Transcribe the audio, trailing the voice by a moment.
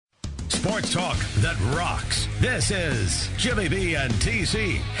Sports talk that rocks. This is Jimmy B and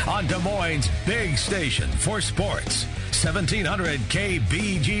TC on Des Moines' big station for sports. 1700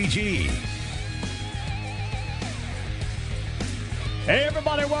 KBGG. Hey,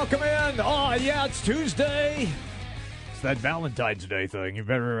 everybody, welcome in. Oh, yeah, it's Tuesday. It's that Valentine's Day thing. You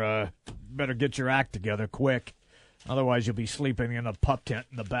better get your act together quick. Otherwise, you'll be sleeping in a pup tent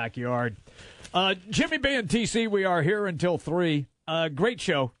in the backyard. Jimmy B and TC, we are here until 3. Great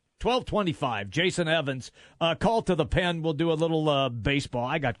show. 12:25. Jason Evans. Call to the pen. We'll do a little baseball.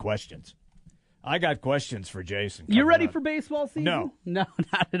 I got questions. For Jason. You ready for baseball season? No. No,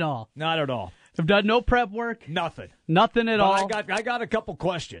 not at all. Not at all. I've done no prep work. Nothing at all. I got a couple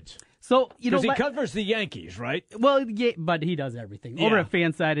questions. So, because he covers the Yankees, right? Well, yeah, but he does everything. Yeah. Over at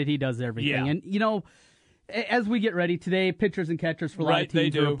Fansided, he does everything. Yeah. And, as we get ready today, pitchers and catchers for a lot of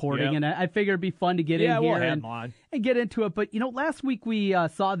teams are reporting, and I figure it'd be fun to get in here and get into it. But, last week we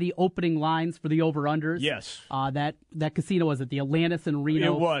saw the opening lines for the over-unders. Yes. That casino, was it the Atlantis and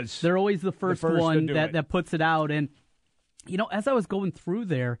Reno? It was. They're always the first one that puts it out. And, as I was going through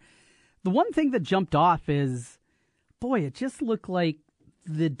there, the one thing that jumped off is, boy, it just looked like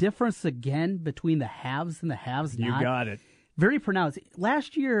the difference again between the haves and the haves not. You got it. Very pronounced.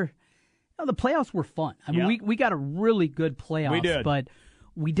 Last year, the playoffs were fun. I mean, we got a really good playoffs. We did. But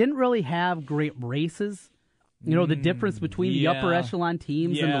we didn't really have great races. The difference between the upper echelon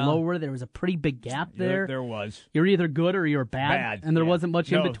teams and the lower, there was a pretty big gap there. There was. You're either good or you're bad. And there wasn't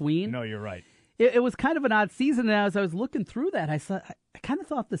much in between. No, you're right. It was kind of an odd season, and as I was looking through that, I kind of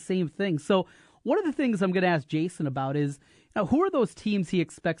thought the same thing. So one of the things I'm going to ask Jason about is, who are those teams he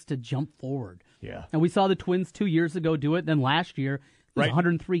expects to jump forward? Yeah. And we saw the Twins 2 years ago do it, then last year, it was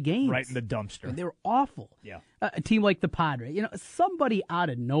 103 games. Right in the dumpster. And they were awful. Yeah. A team like the Padres, somebody out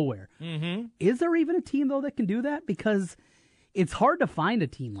of nowhere. Mm-hmm. Is there even a team, though, that can do that? Because it's hard to find a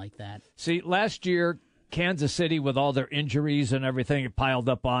team like that. See, last year, Kansas City, with all their injuries and everything, it piled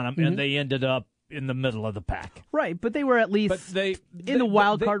up on them, and they ended up in the middle of the pack. Right, but they were at least in the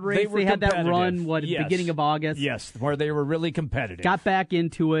wild card race. They had that run, beginning of August. Yes, where they were really competitive. Got back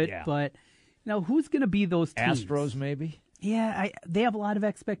into it, but who's going to be those teams? Astros, maybe? Yeah, they have a lot of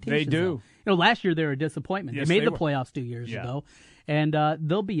expectations. They do. Last year they were a disappointment. Yes, they made the playoffs 2 years ago, and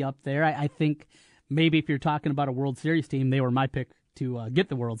they'll be up there. I think maybe if you're talking about a World Series team, they were my pick to get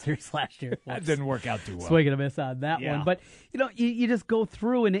the World Series last year. That didn't work out too well. Swinging a miss on that one. But, you just go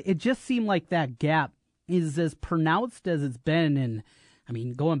through, and it just seemed like that gap is as pronounced as it's been in,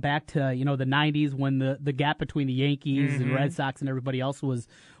 going back to, the 90s when the gap between the Yankees and Red Sox and everybody else was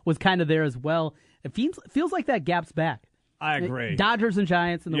kind of there as well. It feels like that gap's back. I agree. Dodgers and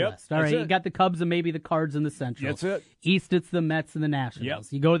Giants in the West. All right, you got the Cubs and maybe the Cards in the Central. That's it. East, it's the Mets and the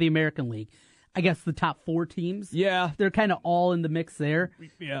Nationals. Yep. You go to the American League. I guess the top 4 teams. Yeah. They're kind of all in the mix there.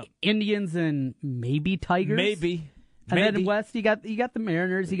 Yeah. Indians and maybe Tigers. Maybe. And then in West, you got the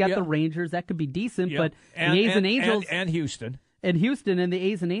Mariners, you got the Rangers. That could be decent, but the A's and Angels. And Houston. And Houston and the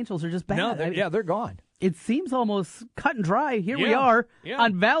A's and Angels are just bad. No, they're gone. It seems almost cut and dry. Here we are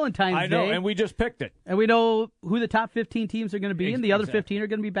on Valentine's Day. I know, and we just picked it. And we know who the top 15 teams are going to be, and the other 15 are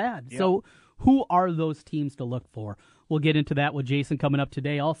going to be bad. Yep. So who are those teams to look for? We'll get into that with Jason coming up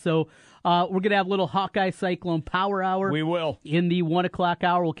today. Also, we're going to have a little Hawkeye Cyclone Power Hour. We will. In the 1 o'clock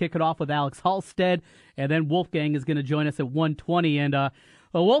hour, we'll kick it off with Alex Halstead, and then Wolfgang is going to join us at 1:20. And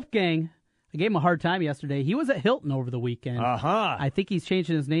Wolfgang, I gave him a hard time yesterday. He was at Hilton over the weekend. Uh-huh. I think he's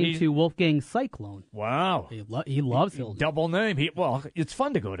changing his name to Wolfgang Cyclone. Wow. He loves Hilton. Double name. It's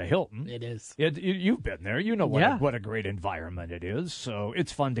fun to go to Hilton. It is. You've been there. You know what a great environment it is. So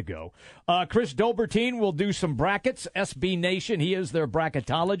it's fun to go. Chris Dobertine will do some brackets. SB Nation, he is their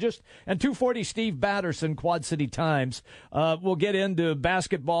bracketologist. And 240 Steve Batterson, Quad City Times. We'll get into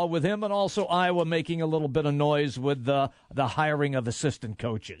basketball with him, and also Iowa making a little bit of noise with the hiring of assistant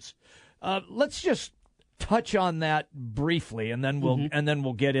coaches. Let's just touch on that briefly, and then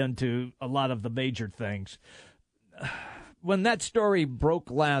we'll get into a lot of the major things. When that story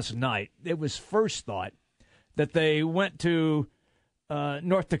broke last night, it was first thought that they went to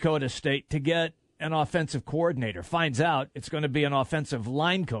North Dakota State to get an offensive coordinator. Finds out it's going to be an offensive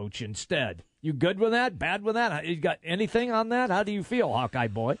line coach instead. You good with that? Bad with that? You got anything on that? How do you feel, Hawkeye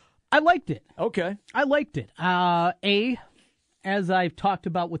boy? I liked it. Okay. I liked it. As I've talked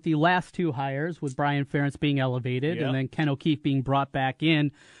about with the last 2 hires, with Brian Ferentz being elevated and then Ken O'Keefe being brought back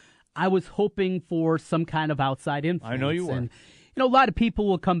in, I was hoping for some kind of outside influence. I know you were. And, a lot of people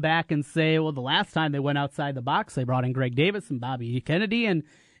will come back and say, well, the last time they went outside the box, they brought in Greg Davis and Bobby Kennedy, and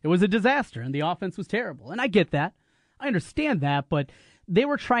it was a disaster, and the offense was terrible. And I get that. I understand that, but they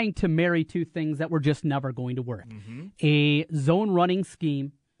were trying to marry 2 things that were just never going to work. Mm-hmm. A zone running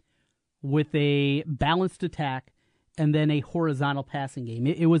scheme with a balanced attack and then a horizontal passing game.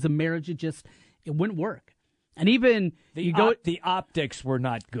 It was a marriage. It wouldn't work. And even the optics were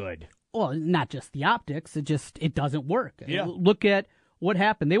not good. Well, not just the optics. It doesn't work. Yeah. Look at what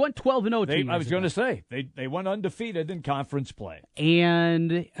happened. They went 12-0. I was going to say they went undefeated in conference play.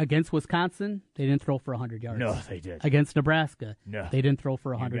 And against Wisconsin, they didn't throw for 100 yards. No, they did. Against Nebraska, no, they didn't throw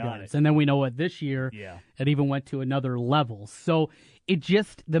for 100 yards. And then we know what this year, it even went to another level. So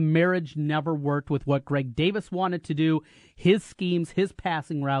the marriage never worked with what Greg Davis wanted to do, his schemes, his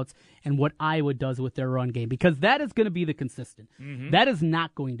passing routes, and what Iowa does with their run game, because that is going to be the consistent. Mm-hmm. That is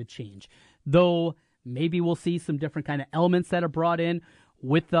not going to change. Though maybe we'll see some different kind of elements that are brought in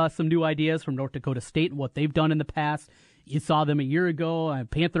with some new ideas from North Dakota State and what they've done in the past. You saw them a year ago.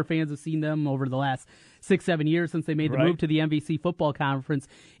 Panther fans have seen them over the last 6-7 years since they made the move to the MVC football conference.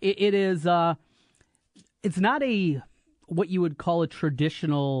 It's not what you would call a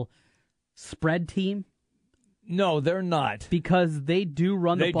traditional spread team. No, they're not. Because they do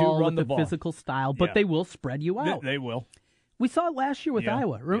run the ball with a physical style, but they will spread you out. They will. We saw it last year with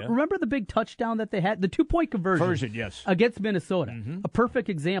Iowa. Remember the big touchdown that they had? The 2-point conversion yes. against Minnesota. Mm-hmm. A perfect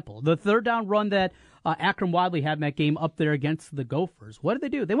example. The third down run that Akram Wadley had in that game up there against the Gophers. What did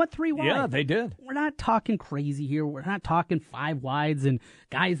they do? They went 3 wide. Yeah, they did. We're not talking crazy here. We're not talking 5 wides and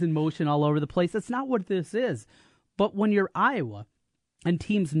guys in motion all over the place. That's not what this is. But when you're Iowa and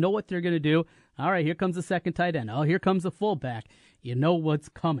teams know what they're going to do, all right, here comes the second tight end. Oh, here comes the fullback. You know what's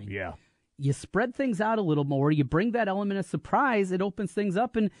coming. Yeah. You spread things out a little more. You bring that element of surprise. It opens things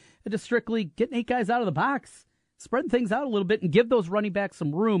up, and just strictly getting 8 guys out of the box, spreading things out a little bit, and give those running backs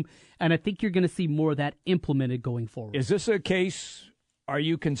some room. And I think you're going to see more of that implemented going forward. Is this a case, are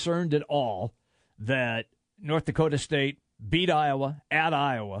you concerned at all that North Dakota State beat Iowa at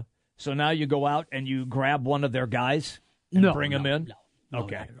Iowa, so now you go out and you grab one of their guys and bring them in? No.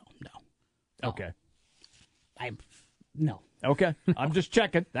 Okay. No. Okay. No. Okay. I'm just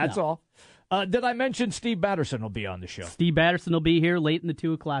checking. That's all. Did I mention Steve Batterson will be on the show? Steve Batterson will be here late in the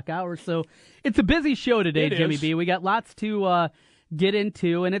 2 o'clock hour. So it's a busy show today, Jimmy B. We got lots to get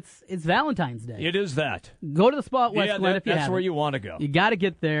into, and it's Valentine's Day. It is that. Go to the spot, West Glen, if you have That's where you want to go. You got to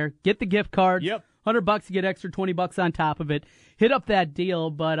get there. Get the gift cards. Yep. $100, you get extra $20 on top of it. Hit up that deal.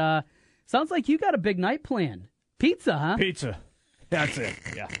 But sounds like you got a big night planned. Pizza, huh? Pizza. That's it.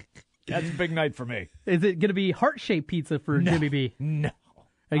 Yeah. That's a big night for me. Is it going to be heart-shaped pizza for Jimmy B? No.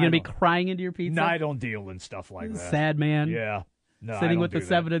 Are you going to be crying into your pizza? No, I don't deal in stuff like that. Sad man. Yeah. No, sitting with the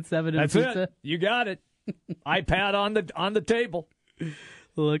 7 and 7 That's pizza. It. You got it. iPad on the table.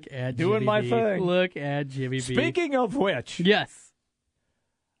 Look at doing Jimmy my B. thing. Look at Jimmy B. Speaking of which, yes.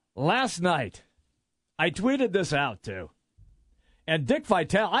 Last night I tweeted this out too. And Dick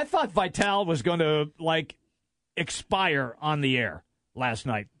Vitale, I thought Vitale was going to expire on the air last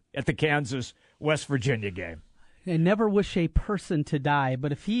night at the Kansas-West Virginia game. I never wish a person to die,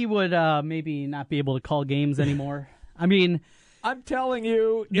 but if he would maybe not be able to call games anymore. I mean, I'm telling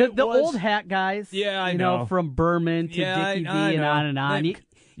you, the old hat guys, I know, from Berman to Dickie V and on and on.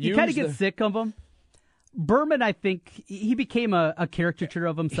 You kind of get sick of them. Berman, I think, he became a caricature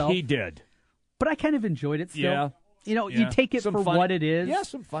of himself. He did. But I kind of enjoyed it still. Yeah. You take it for what it is. Yeah,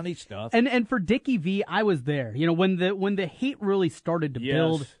 some funny stuff. And for Dickie V, I was there. When the hate really started to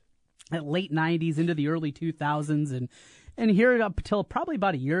build at late 90s into the early 2000s, and here up until probably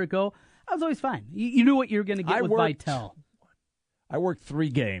about a year ago, I was always fine. You knew what you were going to get with Vitale. I worked 3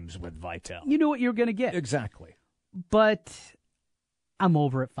 games with Vitale. You knew what you were going to get. Exactly. But I'm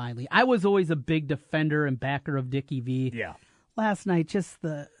over it finally. I was always a big defender and backer of Dickie V. Yeah. Last night, just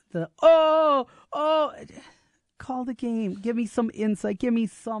the call the game. Give me some insight. Give me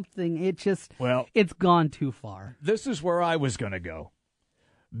something. It's gone too far. This is where I was going to go.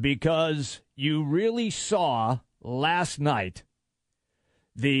 Because you really saw last night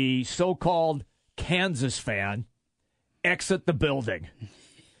the so-called Kansas fan exit the building.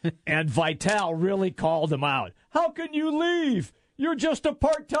 And Vitale really called him out. How can you leave? You're just a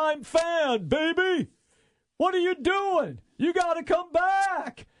part-time fan, baby. What are you doing? You got to come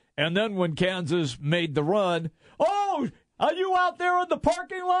back. And then when Kansas made the run, oh, are you out there in the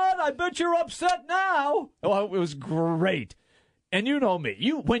parking lot? I bet you're upset now. Oh, it was great. And you know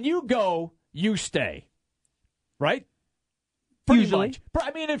me. When you go, you stay. Right? Pretty Usually. much.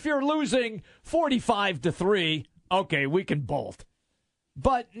 I mean, if you're losing 45-3, okay, we can bolt.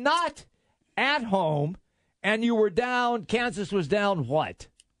 But not at home, and you were down, Kansas was down what?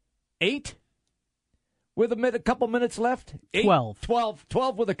 8? With a couple minutes left? 12.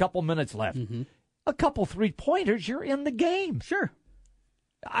 12 with a couple minutes left. Mm-hmm. A couple 3-pointers, you're in the game. Sure.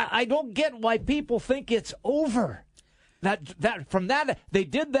 I don't get why people think it's over. They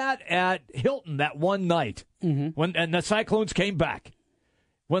did that at Hilton that one night and the Cyclones came back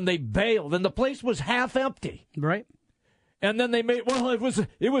when they bailed and the place was half empty. Right. And then they made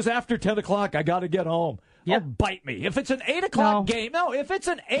it was after 10 o'clock. I got to get home. Yeah. Oh, bite me. If it's an 8 o'clock game, if it's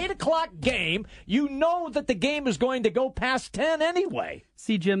an 8 o'clock game, you know that the game is going to go past 10 anyway.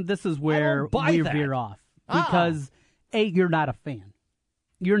 See, Jim, this is where we veer off because you're not a fan.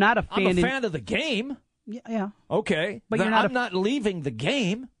 You're not a fan. I'm a fan of the game. Yeah. Okay. But I'm not leaving the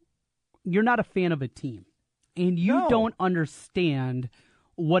game. You're not a fan of a team. And you don't understand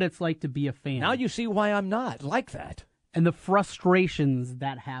what it's like to be a fan. Now you see why I'm not like that. And the frustrations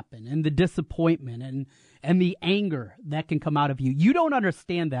that happen and the disappointment and the anger that can come out of you. You don't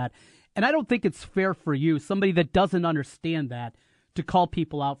understand that. And I don't think it's fair for you, somebody that doesn't understand that, to call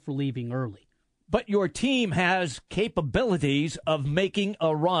people out for leaving early. But your team has capabilities of making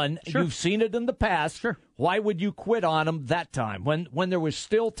a run. Sure. You've seen it in the past. Sure. Why would you quit on them that time when there was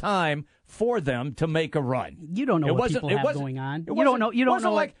still time for them to make a run? You don't know what people have going on. You don't know. You don't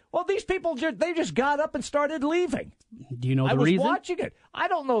know. Like, well, these people they just got up and started leaving. Do you know the reason? I was watching it. I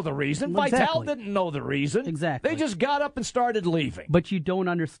don't know the reason. Well, Vital didn't know the reason. Exactly. They just got up and started leaving. But you don't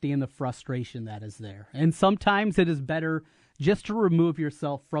understand the frustration that is there. And sometimes it is better just to remove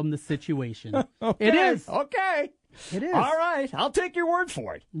yourself from the situation. Okay. It is. Okay. It is. All right. I'll take your word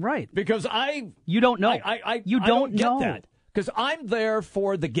for it. Right. Because you don't know. You don't know. get that. Because I'm there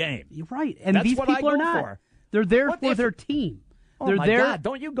for the game. You're right. And that's these what people I are go not. For. They're there for their team. Oh, They're my there. God.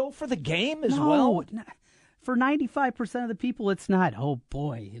 Don't you go for the game as No, well? For 95% of the people, it's not. Oh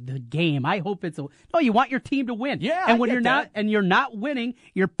boy, the game. I hope it's no. You want your team to win. Yeah, and when I get you're not winning,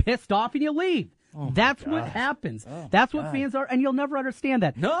 you're pissed off and you leave. Oh, that's what happens. That's what fans are, and you'll never understand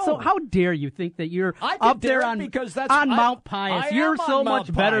that. No. So how dare you think that you're up there on Mount Pius? You're so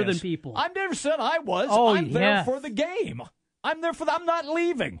much better than people. I never said I was. Oh, I'm there for the game. I'm not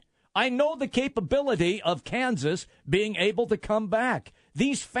leaving. I know the capability of Kansas being able to come back.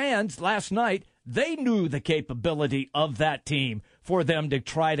 These fans last night, they knew the capability of that team for them to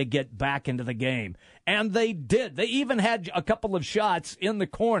try to get back into the game. And they did. They even had a couple of shots in the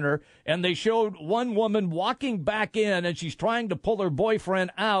corner, and they showed one woman walking back in, and she's trying to pull her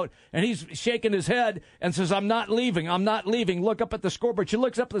boyfriend out, and he's shaking his head and says, I'm not leaving. Look up at the scoreboard. She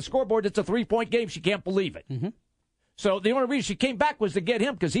looks up at the scoreboard. It's a 3-point game. She can't believe it. Mm-hmm. So the only reason she came back was to get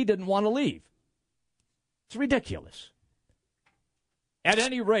him because he didn't want to leave. It's ridiculous. At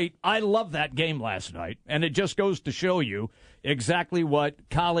any rate, I love that game last night, and it just goes to show you exactly what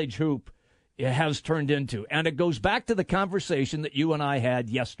college hoop has turned into. And it goes back to the conversation that you and I had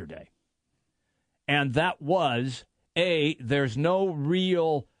yesterday. And that was, there's no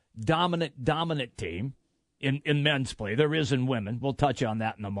real dominant team in men's play. There is in women. We'll touch on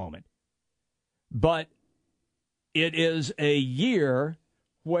that in a moment. But it is a year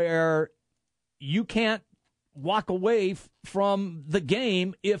where you can't walk away from the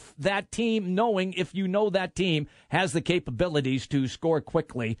game if you know that team has the capabilities to score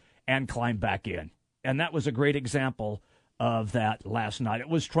quickly and climb back in. And that was a great example of that last night. It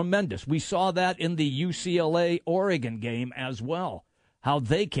was tremendous. We saw that in the UCLA-Oregon game as well, how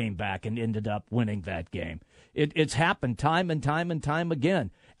they came back and ended up winning that game. It's happened time and time and time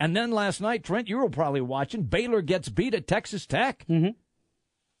again. And then last night, Trent, you were probably watching, Baylor gets beat at Texas Tech. Mm-hmm.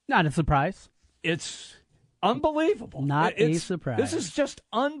 Not a surprise. It's unbelievable. Not a surprise. This is just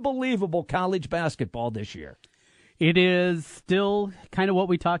unbelievable college basketball this year. It is still kind of what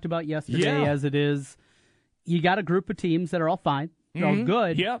we talked about yesterday, as it is. You got a group of teams that are all fine. They're all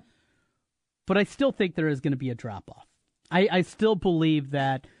good. Yeah. But I still think there is going to be a drop-off. I still believe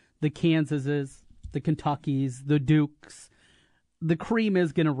that the Kansases, the Kentuckys, the Dukes, the cream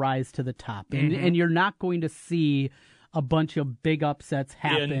is going to rise to the top. And you're not going to see a bunch of big upsets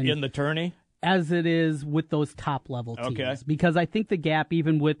happen. In the tourney? As it is with those top-level teams. Okay. Because I think the gap,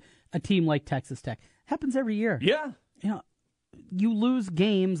 even with a team like Texas Tech, happens every year. Yeah. You lose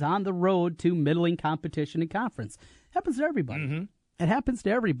games on the road to middling competition and conference. It happens to everybody. Mm-hmm. It happens to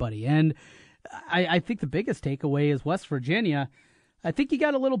everybody. And I think the biggest takeaway is West Virginia. I think you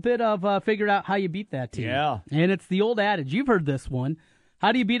got a little bit of figured out how you beat that team. Yeah. And it's the old adage. You've heard this one.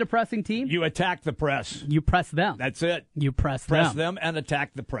 How do you beat a pressing team? You attack the press. You press them. That's it. You press them and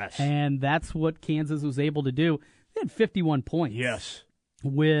attack the press. And that's what Kansas was able to do. They had 51 points. Yes.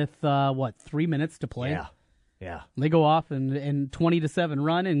 With, 3 minutes to play? Yeah. They go off and 20-7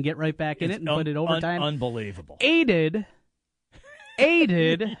 run and get right back in it and put it overtime. Unbelievable. Aided.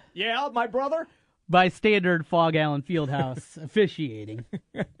 Yeah, my brother. By Standard Fog Allen Fieldhouse officiating.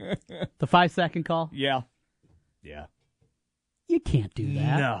 The 5-second call? Yeah. You can't do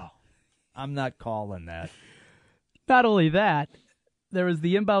that. No. I'm not calling that. Not only that, there was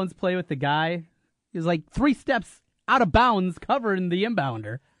the inbounds play with the guy. He was like 3 steps out of bounds covering the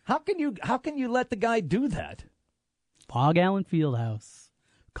inbounder. How can you let the guy do that? Bog Allen Fieldhouse.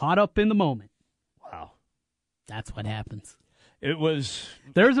 Caught up in the moment. Wow. That's what happens.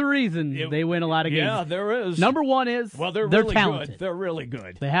 There's a reason they win a lot of games. Yeah, there is. Number one is they're really talented. Good. They're really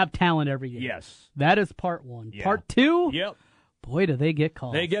good. They have talent every game. Yes. That is part one. Yeah. Part two? Yep. Boy, do they get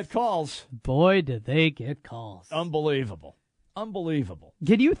calls. They get calls. Boy, do they get calls. Unbelievable.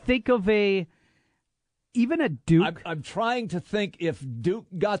 Can you think of even a Duke? I'm trying to think if Duke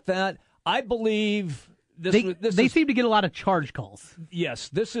got that. I believe they seem to get a lot of charge calls. Yes,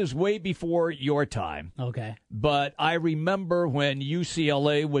 this is way before your time. Okay. But I remember when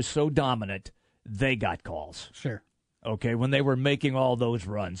UCLA was so dominant, they got calls. Sure. Okay, when they were making all those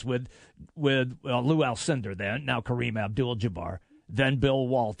runs with Lou Alcindor then, now Kareem Abdul-Jabbar, then Bill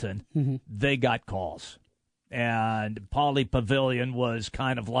Walton, they got calls. And Pauley Pavilion was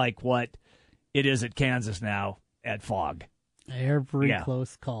kind of like what it is at Kansas now at Fogg. Every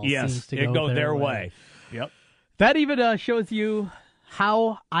close call seems to go their way. way. Yep. That even shows you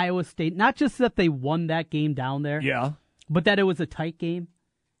how Iowa State, not just that they won that game down there, but that it was a tight game.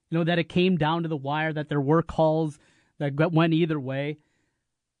 You know, that it came down to the wire, that there were calls that went either way.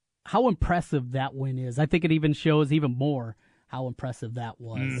 How impressive that win is. I think it even shows even more how impressive that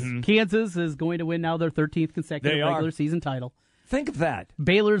was. Mm-hmm. Kansas is going to win now their 13th consecutive regular season title. Think of that.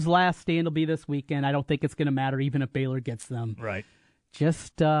 Baylor's last stand will be this weekend. I don't think it's going to matter even if Baylor gets them. Right.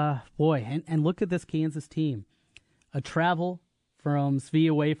 Just, boy, and look at this Kansas team. A travel from Svee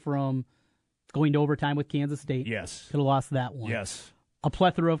away from going to overtime with Kansas State. Yes. Could have lost that one. Yes. A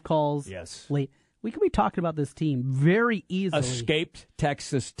plethora of calls. Yes. Late. We could be talking about this team very easily. Escaped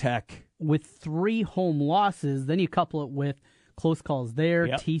Texas Tech. With 3 home losses, then you couple it with close calls there,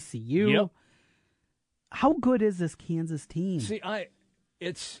 TCU. Yep. How good is this Kansas team? See,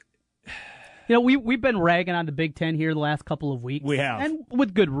 You know, we've been ragging on the Big Ten here the last couple of weeks. We have. And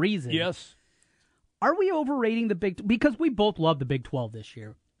with good reason. Yes. Are we overrating the Big 12? Because we both love the Big 12 this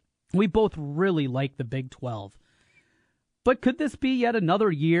year. We both really like the Big 12. But could this be yet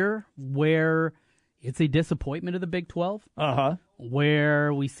another year where it's a disappointment of the Big 12? Uh-huh.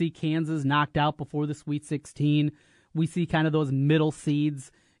 Where we see Kansas knocked out before the Sweet 16. We see kind of those middle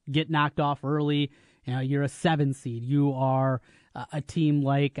seeds get knocked off early. You know, you're a 7 seed. You are a team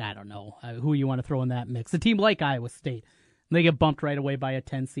like, I don't know, who you want to throw in that mix. A team like Iowa State. And they get bumped right away by a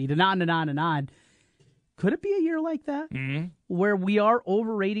 10 seed. And on and on and on. Could it be a year like that? Mm-hmm. Where we are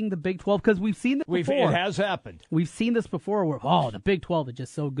overrating the Big 12? Because we've seen this before. It has happened. We've seen this before where, the Big 12 is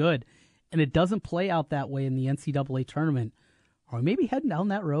just so good. And it doesn't play out that way in the NCAA tournament. Are we maybe heading down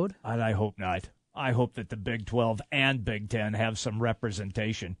that road? And I hope not. I hope that the Big 12 and Big 10 have some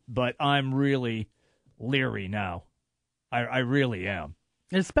representation. But I'm really leery now. I really am.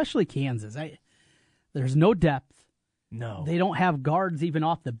 And especially Kansas. There's no depth. No. They don't have guards even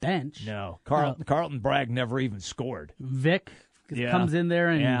off the bench. No. Carlton Bragg never even scored. Vic comes in there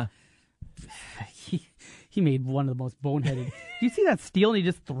and he made one of the most boneheaded. You see that steal and he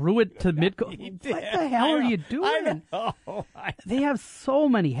just threw it to mid-court? What the hell are you doing? I know. They have so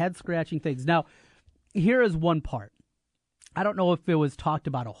many head-scratching things. Now, here is one part. I don't know if it was talked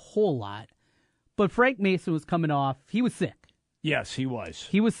about a whole lot, but Frank Mason was coming off. He was sick. Yes, he was.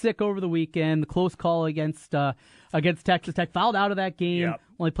 He was sick over the weekend. The close call against Texas Tech. Fouled out of that game. Yep.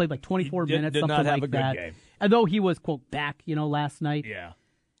 Only played like 24 minutes, something not have like a good that. Game. And though he was, quote, back, last night. Yeah.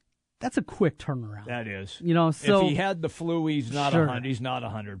 That's a quick turnaround. That is. So if he had the flu, he's not 100%. He's not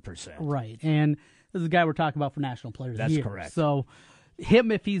 100%. Right. And this is a guy we're talking about for National Player of the Year. That's correct. So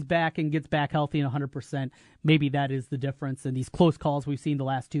him, if he's back and gets back healthy and 100%, maybe that is the difference. And these close calls we've seen the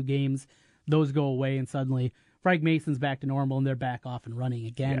last 2 games, those go away, and suddenly Frank Mason's back to normal, and they're back off and running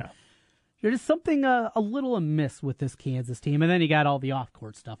again. Yeah. There's just something a little amiss with this Kansas team, and then you got all the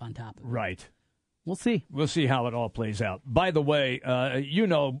off-court stuff on top of it. Right. We'll see. We'll see how it all plays out. By the way,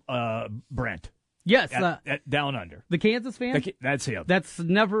 Brent. Yes. At Down Under. The Kansas fan? That's him. That's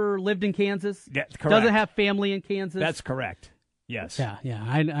never lived in Kansas? That's correct. Doesn't have family in Kansas? That's correct. Yes. Yeah.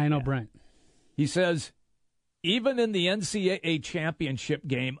 I know Brent. He says, even in the NCAA championship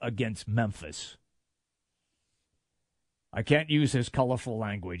game against Memphis, I can't use his colorful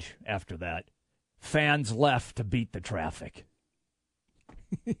language after that, fans left to beat the traffic.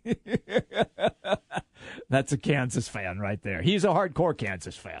 That's a Kansas fan right there. He's a hardcore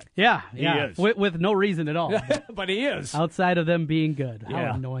Kansas fan. Yeah. He is. With no reason at all. But he is. Outside of them being good.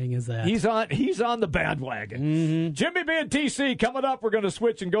 How annoying is that? He's on the bandwagon. Mm-hmm. Jimmy B and TC coming up. We're going to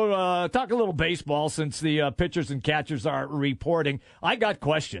switch and go talk a little baseball since the pitchers and catchers are reporting. I got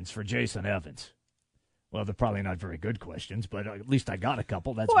questions for Jason Evans. Well, they're probably not very good questions, but at least I got a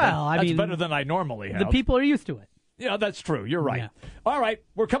couple. That's better than I normally have. The people are used to it. Yeah, that's true. You're right. Yeah. All right,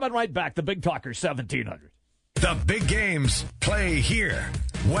 we're coming right back. The Big Talker 1700. The big games play here.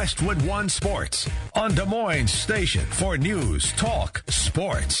 Westwood One Sports on Des Moines Station for news, talk,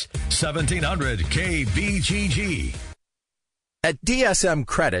 sports. 1700 KBGG. At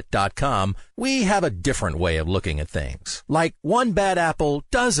DSMCredit.com, we have a different way of looking at things. Like, one bad apple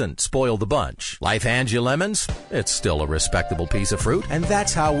doesn't spoil the bunch. Life hands you lemons, it's still a respectable piece of fruit, and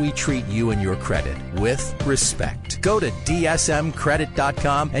that's how we treat you and your credit, with respect. Go to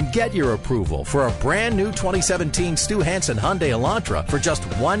DSMCredit.com and get your approval for a brand new 2017 Stu Hansen Hyundai Elantra for just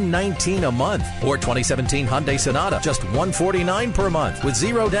 $119 a month, or 2017 Hyundai Sonata, just $149 per month with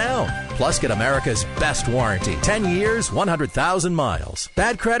 0 down. Plus, get America's best warranty, 10 years, 100,000 miles.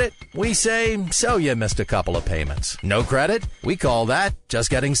 Bad credit? We say, so you missed a couple of payments. No credit? We call that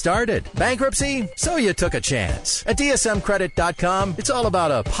just getting started. Bankruptcy? So you took a chance. At DSMCredit.com, it's all about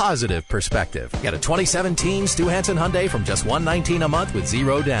a positive perspective. Get a 2017 Stu Hansen Hyundai from just $119 a month with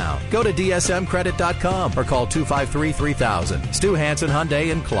 0 down. Go to DSMCredit.com or call 253-3000. Stu Hansen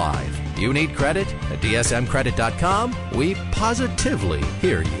Hyundai in Clive. You need credit? At DSMCredit.com, we positively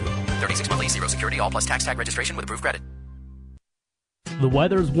hear you. 36 monthly, 0 security, all plus tax tag registration with approved credit. The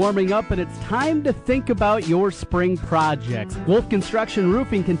weather's warming up and it's time to think about your spring projects. Wolf Construction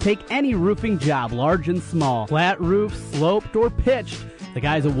Roofing can take any roofing job, large and small. Flat roof, sloped, or pitched. The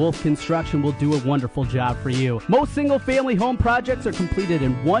guys at Wolf Construction will do a wonderful job for you. Most single-family home projects are completed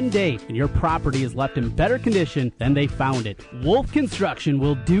in one day, and your property is left in better condition than they found it. Wolf Construction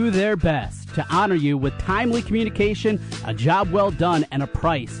will do their best to honor you with timely communication, a job well done, and a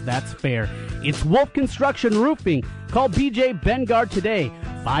price that's fair. It's Wolf Construction Roofing. Call BJ Bengard today,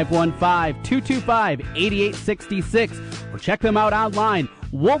 515-225-8866, or check them out online,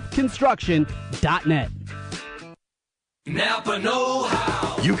 wolfconstruction.net. Napa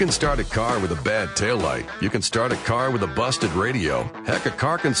know-how. You can start a car with a bad taillight. You can start a car with a busted radio. Heck, a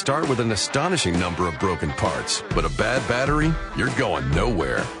car can start with an astonishing number of broken parts. But a bad battery? You're going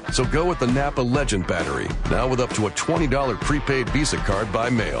nowhere. So go with the Napa Legend battery. Now with up to a $20 prepaid Visa card by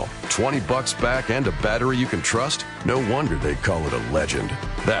mail. $20 back and a battery you can trust? No wonder they call it a legend.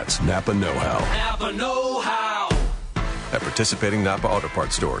 That's Napa know-how. Napa know-how. At participating Napa Auto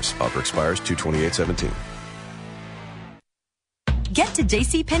Parts stores. Offer expires 2/28/17. Get to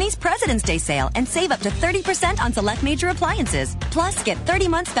JCPenney's President's Day sale and save up to 30% on select major appliances. Plus, get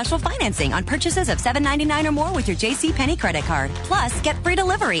 30-month special financing on purchases of $7.99 or more with your JCPenney credit card. Plus, get free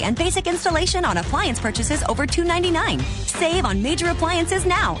delivery and basic installation on appliance purchases over $2.99. Save on major appliances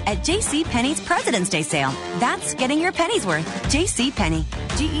now at JCPenney's President's Day sale. That's getting your pennies worth. JCPenney.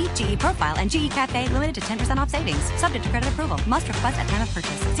 GE Profile, and GE Cafe limited to 10% off savings. Subject to credit approval. Must request at time of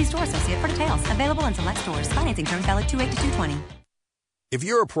purchase. See store associate for details. Available in select stores. Financing terms valid 2/8-2/20. If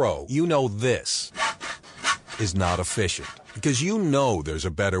you're a pro, you know this is not efficient because you know there's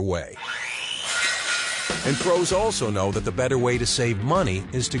a better way. And pros also know that the better way to save money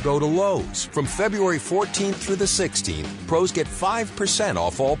is to go to Lowe's. From February 14th through the 16th, pros get 5%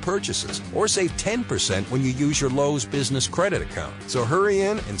 off all purchases or save 10% when you use your Lowe's Business Credit account. So hurry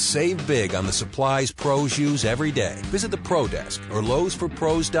in and save big on the supplies pros use every day. Visit the Pro Desk or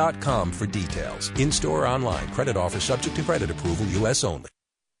Lowe'sForPros.com for details. In-store or online. Credit offer subject to credit approval, U.S. only.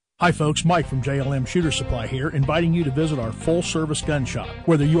 Hi folks, Mike from JLM Shooter Supply here, inviting you to visit our full-service gun shop.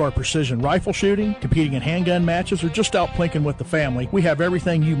 Whether you are precision rifle shooting, competing in handgun matches, or just out plinking with the family, we have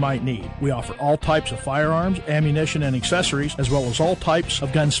everything you might need. We offer all types of firearms, ammunition, and accessories, as well as all types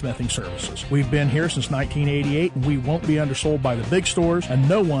of gunsmithing services. We've been here since 1988, and we won't be undersold by the big stores, and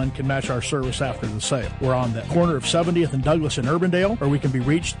no one can match our service after the sale. We're on the corner of 70th and Douglas in Urbandale, or we can be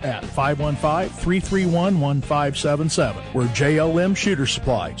reached at 515-331-1577. We're JLM Shooter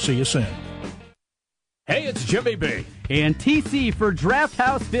Supply. See you soon. Hey, it's Jimmy B. And TC for Draft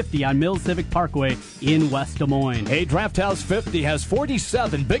House 50 on Mills Civic Parkway in West Des Moines. Hey, Draft House 50 has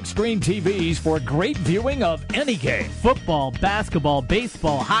 47 big screen TVs for great viewing of any game. Football, basketball,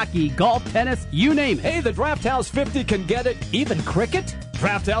 baseball, hockey, golf, tennis, you name it. Hey, the Draft House 50 can get it, even cricket.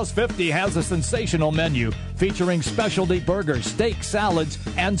 Draft House 50 has a sensational menu featuring specialty burgers, steak, salads,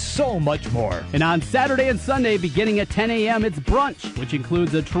 and so much more. And on Saturday and Sunday, beginning at 10 a.m., it's brunch, which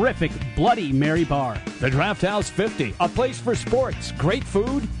includes a terrific Bloody Mary bar. The Draft House 50, a place for sports, great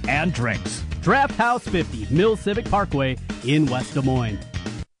food, and drinks. Draft House 50, Mills Civic Parkway in West Des Moines.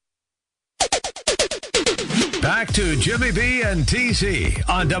 Back to Jimmy B and TC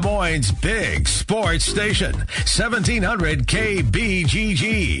on Des Moines' big sports station, 1700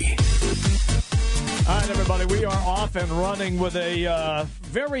 KBGG. All right, everybody, we are off and running with a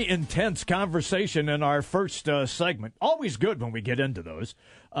very intense conversation in our first segment. Always good when we get into those.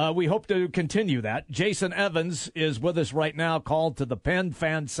 We hope to continue that. Jason Evans is with us right now, called to the pen,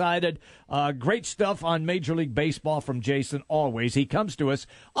 fan-sided. Great stuff on Major League Baseball from Jason, always. He comes to us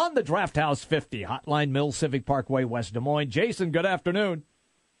on the Draft House 50, Hotline Mill, Civic Parkway, West Des Moines. Jason, good afternoon.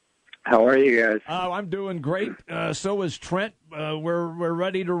 How are you guys? I'm doing great. So is Trent. We're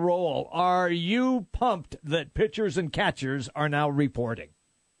ready to roll. Are you pumped that pitchers and catchers are now reporting?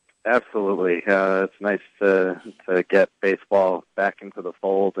 Absolutely. It's nice to get baseball back into the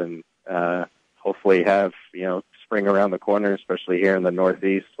fold and hopefully have spring around the corner, especially here in the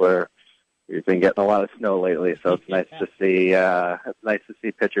Northeast where we've been getting a lot of snow lately. So it's nice to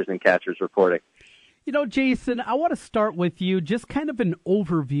see pitchers and catchers reporting. Jason, I want to start with you, just kind of an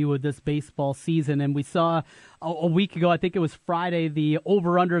overview of this baseball season. And we saw a week ago, I think it was Friday, the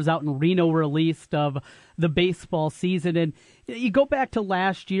over-unders out in Reno released of the baseball season. And you go back to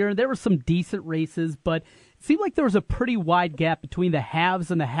last year, and there were some decent races, but it seemed like there was a pretty wide gap between the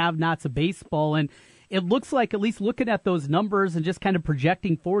haves and the have-nots of baseball. And it looks like, at least looking at those numbers and just kind of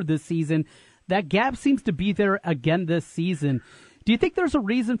projecting forward this season, that gap seems to be there again this season. Do you think there's a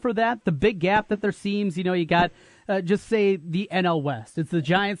reason for that? The big gap that there seems, you got, just say, the NL West. It's the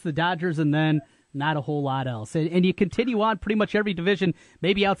Giants, the Dodgers, and then not a whole lot else. And you continue on pretty much every division,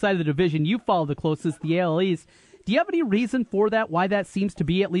 maybe outside of the division you follow the closest, the AL East. Do you have any reason for that, why that seems to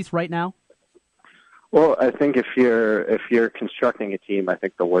be, at least right now? Well, I think if you're constructing a team, I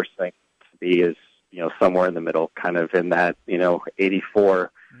think the worst thing to be is, somewhere in the middle, kind of in that,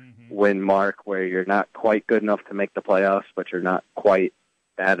 84 win mark where you're not quite good enough to make the playoffs, but you're not quite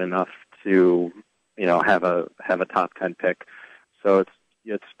bad enough to, have a top 10 pick. So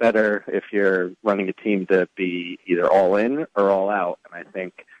it's better if you're running a team to be either all in or all out. And I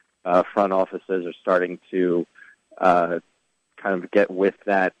think front offices are starting to kind of get with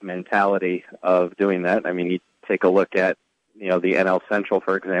that mentality of doing that. I mean, you take a look at, the NL Central,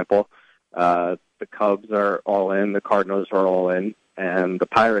 for example. The Cubs are all in, the Cardinals are all in, and the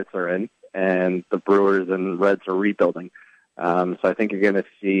Pirates are in, and the Brewers and Reds are rebuilding. So I think you're going to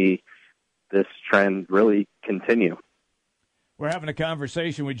see this trend really continue. We're having a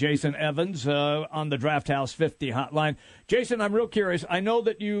conversation with Jason Evans on the Draft House 50 hotline. Jason, I'm real curious. I know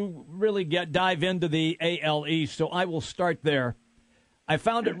that you really dive into the AL East, so I will start there. I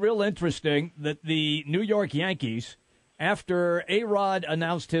found it real interesting that the New York Yankees, after A-Rod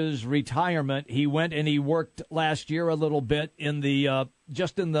announced his retirement, he went and he worked last year a little bit in the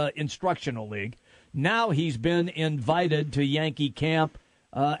just in the instructional league. Now he's been invited to Yankee camp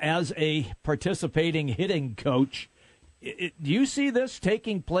as a participating hitting coach. Do you see this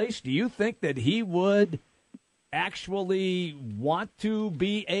taking place? Do you think that he would actually want to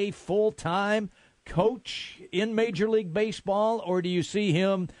be a full-time coach in Major League Baseball, or do you see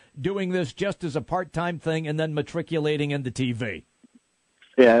him doing this just as a part-time thing and then matriculating into TV?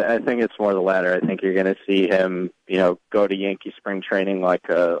 Yeah, I think it's more the latter. I think you're going to see him, go to Yankee spring training like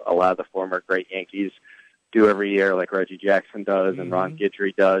a lot of the former great Yankees do every year, like Reggie Jackson does and Ron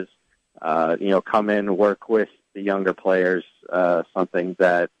Guidry does. Come in, work with the younger players, something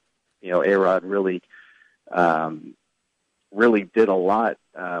that, A-Rod really did a lot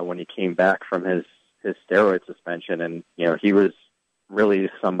when he came back from his steroid suspension. And, he was really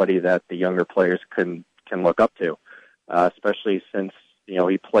somebody that the younger players can look up to, especially since,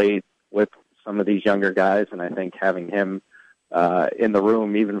 he played with some of these younger guys. And I think having him in the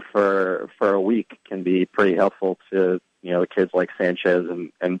room even for a week can be pretty helpful to, kids like Sanchez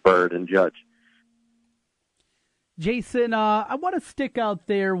and Bird and Judge. Jason, I want to stick out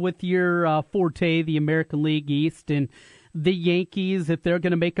there with your forte, the American League East, and the Yankees, if they're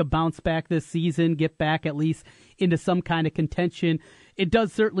going to make a bounce back this season, get back at least into some kind of contention. It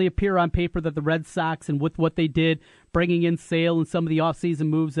does certainly appear on paper that the Red Sox, and with what they did, bringing in Sale and some of the offseason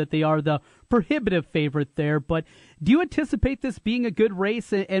moves, that they are the prohibitive favorite there. But do you anticipate this being a good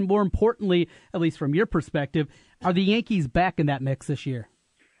race? And more importantly, at least from your perspective, are the Yankees back in that mix this year?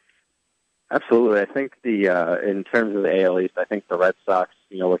 Absolutely. I think in terms of the AL East, I think the Red Sox,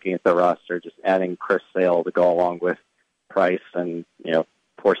 looking at the roster, just adding Chris Sale to go along with Price and,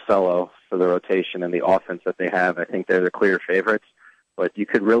 Porcello for the rotation and the offense that they have, I think they're the clear favorites. But you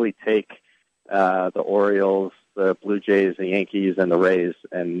could really take the Orioles, the Blue Jays, the Yankees, and the Rays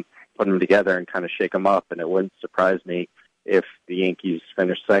and put them together and kind of shake them up, and it wouldn't surprise me if the Yankees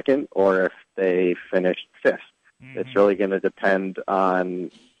finish second or if they finished fifth. It's really going to depend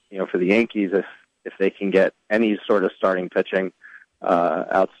on, for the Yankees, if they can get any sort of starting pitching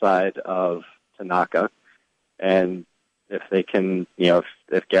outside of Tanaka. And if they can, if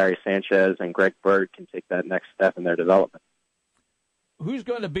Gary Sanchez and Greg Bird can take that next step in their development. Who's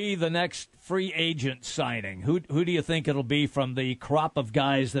going to be the next free agent signing? Who do you think it'll be from the crop of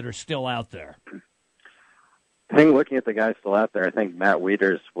guys that are still out there? I think looking at the guys still out there, I think Matt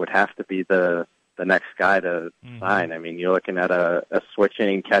Wieters would have to be the next guy to sign. I mean, you're looking at a switch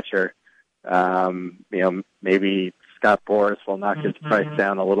inning catcher. Maybe Scott Boras will knock his price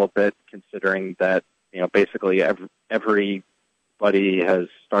down a little bit, considering that, basically everybody has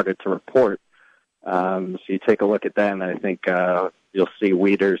started to report. So you take a look at that, and I think you'll see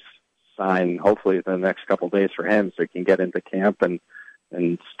Wieters sign hopefully in the next couple of days for him, so he can get into camp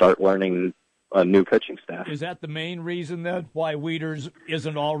and start learning a new pitching staff. Is that the main reason then why Wieters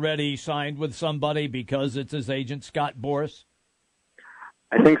isn't already signed with somebody, because it's his agent Scott Boras?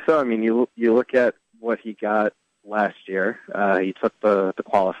 I think so. I mean, you look at what he got last year. He took the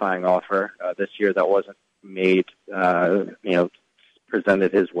qualifying offer this year that wasn't made,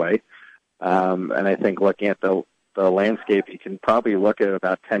 presented his way. And I think looking at the landscape, you can probably look at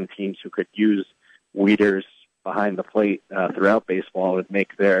about 10 teams who could use Wieters behind the plate throughout baseball and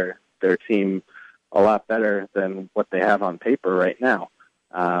make their team a lot better than what they have on paper right now.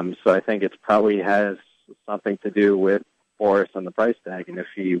 So I think it probably has something to do with Boras and the price tag, and if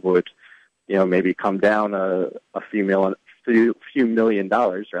he would, maybe come down a few million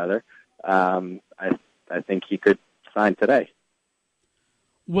dollars rather, I think he could sign today.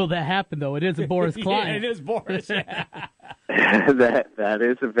 Will that happen, though? It is a Boras client. It is Boras. That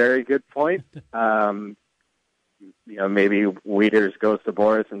is a very good point. Maybe Wieters goes to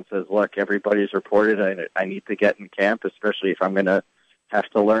Boras and says, look, everybody's reported. I need to get in camp, especially if I'm going to have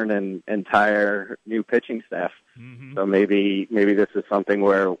to learn an entire new pitching staff. Mm-hmm. So maybe this is something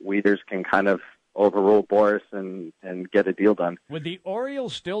where Wieters can kind of overrule Boras and get a deal done. Would the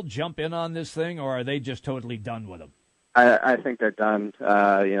Orioles still jump in on this thing, or are they just totally done with him? I think they're done.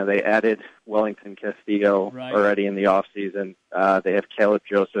 They added Wellington Castillo already in the offseason. They have Caleb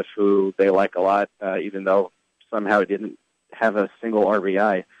Joseph, who they like a lot, even though somehow he didn't have a single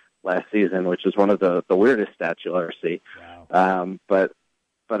RBI last season, which is one of the weirdest stats you'll ever see. Wow.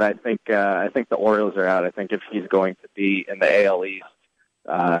 But I think the Orioles are out. I think if he's going to be in the AL East,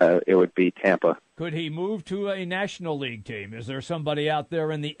 it would be Tampa. Could he move to a National League team? Is there somebody out there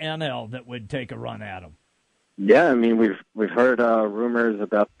in the NL that would take a run at him? Yeah, I mean, we've heard rumors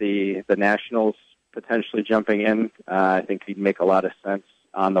about the Nationals potentially jumping in. I think he'd make a lot of sense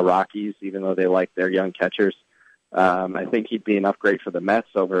on the Rockies, even though they like their young catchers. I think he'd be an upgrade for the Mets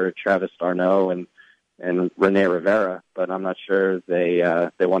over Travis d'Arnaud and Rene Rivera, but I'm not sure they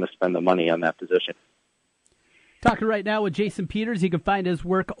want to spend the money on that position. Talking right now with Jason Peters. You can find his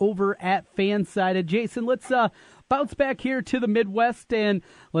work over at Fansided. Jason, let's bounce back here to the Midwest, and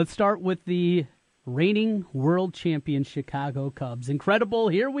let's start with the reigning world champion Chicago Cubs. Incredible.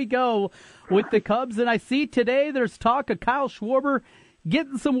 Here we go with the Cubs, and I see today there's talk of Kyle Schwarber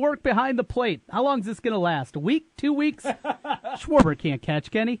getting some work behind the plate. How long is this going to last? A week? 2 weeks? Schwarber can't catch,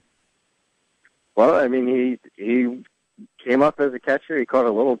 can he? Well, I mean, he came up as a catcher. He caught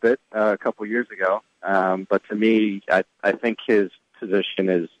a little bit a couple years ago. But to me, I think his position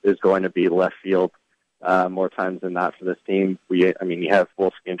is going to be left field more times than not for this team. You have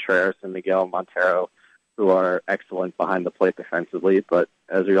Wolf Contreras and Miguel Montero, who are excellent behind the plate defensively. But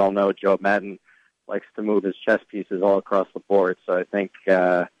as we all know, Joe Madden likes to move his chess pieces all across the board. So I think,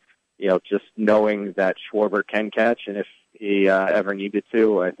 just knowing that Schwarber can catch, and if he ever needed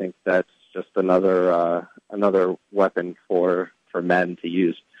to, I think that's just another weapon for Madden to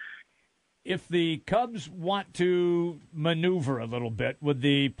use. If the Cubs want to maneuver a little bit with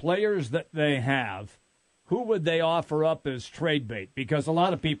the players that they have, who would they offer up as trade bait? Because a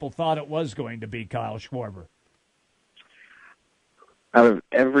lot of people thought it was going to be Kyle Schwarber. Out of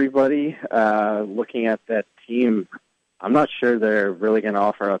everybody looking at that team, I'm not sure they're really going to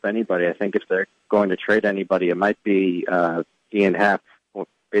offer up anybody. I think if they're going to trade anybody, it might be Ian Happ,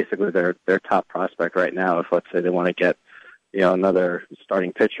 basically their top prospect right now. If, let's say, they want to get another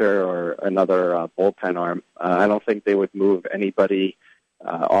starting pitcher or another bullpen arm, I don't think they would move anybody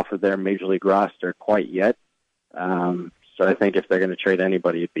off of their major league roster quite yet. So I think if they're going to trade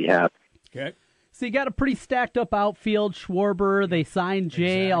anybody, it'd be Happ. Okay. So you got a pretty stacked up outfield. Schwarber, they signed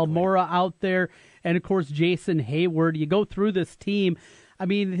Jay Almora out there, and of course Jason Hayward. You go through this team. I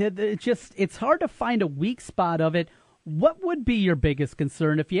mean, it's hard to find a weak spot of it. What would be your biggest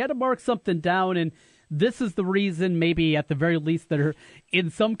concern if you had to mark something down, and this is the reason, maybe at the very least, that are in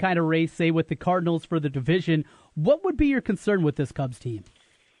some kind of race, say with the Cardinals for the division? What would be your concern with this Cubs team?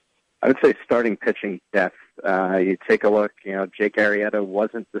 I would say starting pitching depth. You take a look, Jake Arrieta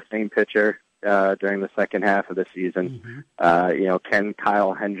wasn't the same pitcher during the second half of the season. Can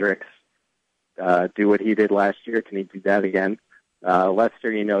Kyle Hendricks do what he did last year? Can he do that again?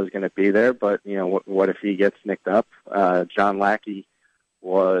 Lester, is going to be there, but, what if he gets nicked up? John Lackey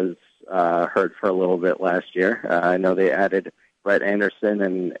was hurt for a little bit last year. I know they added Brett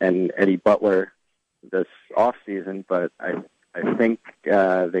Anderson and Eddie Butler this offseason, but I think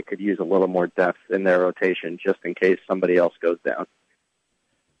they could use a little more depth in their rotation just in case somebody else goes down.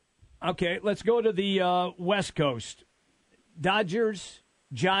 Okay, let's go to the West Coast. Dodgers,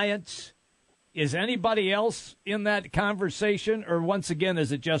 Giants. Is anybody else in that conversation, or once again,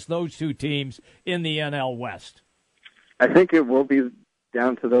 is it just those two teams in the NL West? I think it will be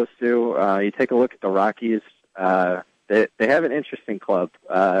down to those two. You take a look at the Rockies. They have an interesting club.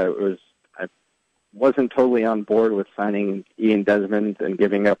 I wasn't totally on board with signing Ian Desmond and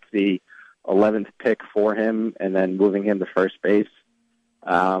giving up the 11th pick for him and then moving him to first base.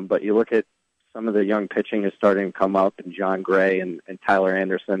 But you look at some of the young pitching is starting to come up, and John Gray and Tyler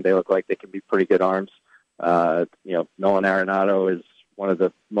Anderson, they look like they can be pretty good arms. Nolan Arenado is one of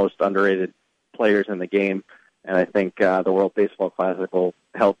the most underrated players in the game, and I think the World Baseball Classic will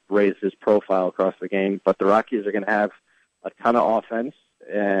help raise his profile across the game. But the Rockies are going to have a ton of offense,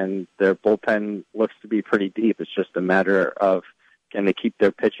 and their bullpen looks to be pretty deep. It's just a matter of can they keep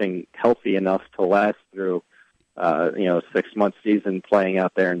their pitching healthy enough to last through, 6-month season playing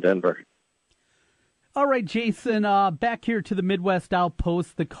out there in Denver. All right, Jason, back here to the Midwest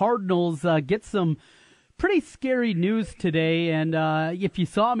Outpost. The Cardinals get some pretty scary news today, and if you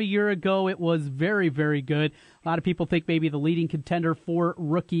saw him a year ago, it was very, very good. A lot of people think maybe the leading contender for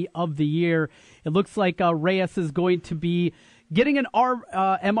Rookie of the Year. It looks like Reyes is going to be getting an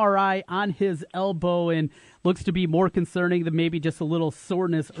MRI on his elbow, and looks to be more concerning than maybe just a little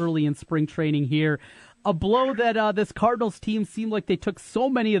soreness early in spring training here. A blow that this Cardinals team seemed like they took so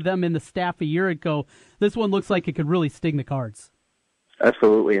many of them in the staff a year ago. This one looks like it could really sting the Cards.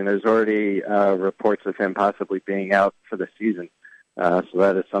 Absolutely, and there's already reports of him possibly being out for the season. So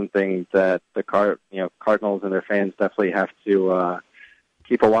that is something that the Cardinals and their fans definitely have to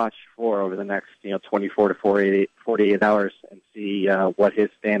keep a watch for over the next 24 to 48 hours and see what his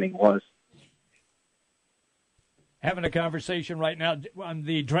standing was. Having a conversation right now on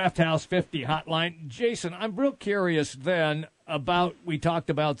the Draft House 50 hotline. Jason, I'm real curious then about, we talked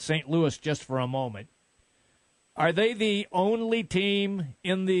about St. Louis just for a moment. Are they the only team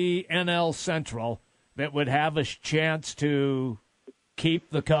in the NL Central that would have a chance to keep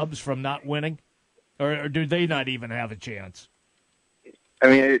the Cubs from not winning? Or do they not even have a chance? I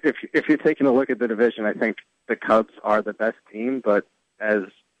mean, if you're taking a look at the division, I think the Cubs are the best team, but as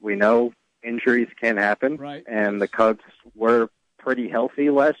we know, injuries can happen, right? And the Cubs were pretty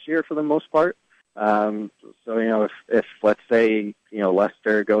healthy last year for the most part. So, if let's say,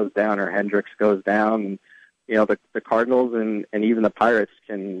 Lester goes down or Hendricks goes down, the Cardinals and even the Pirates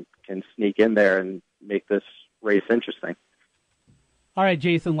can sneak in there and make this race interesting. All right,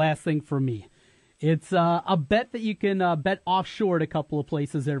 Jason, last thing for me. It's a bet that you can bet offshore at a couple of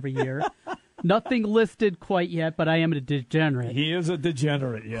places every year. Nothing listed quite yet, but I am a degenerate. He is a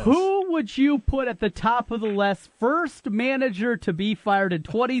degenerate, yes. Who would you put at the top of the list, first manager to be fired in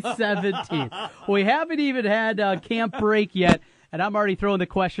 2017? We haven't even had camp break yet, and I'm already throwing the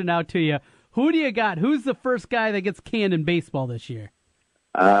question out to you. Who do you got? Who's the first guy that gets canned in baseball this year?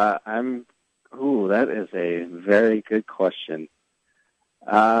 That is a very good question.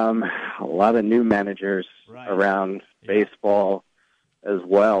 A lot of new managers around baseball as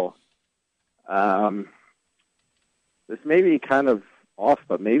well. This may be kind of off,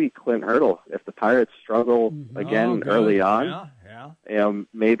 but maybe Clint Hurdle. If the Pirates struggle again early on,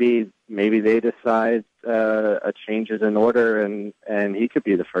 maybe they decide a change is in order, and he could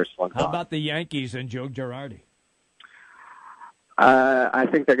be the first one. How about the Yankees and Joe Girardi? I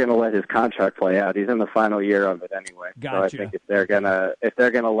think they're going to let his contract play out. He's in the final year of it anyway. Gotcha. So I think if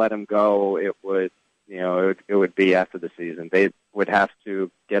they're gonna let him go, it would be after the season. They would have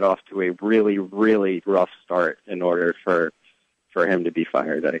to get off to a really, really rough start in order for him to be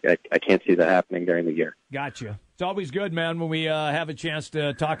fired. I can't see that happening during the year. Gotcha. It's always good, man, when we have a chance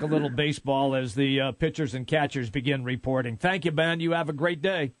to talk a little baseball as the pitchers and catchers begin reporting. Thank you, Ben. You have a great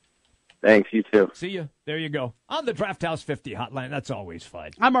day. Thanks, you too. See you. There you go. On the Draft House 50 hotline. That's always fun.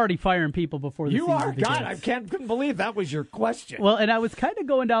 I'm already firing people before the season begins. You are? God, I couldn't believe that was your question. Well, and I was kind of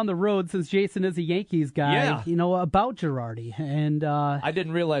going down the road, since Jason is a Yankees guy, about Girardi. And I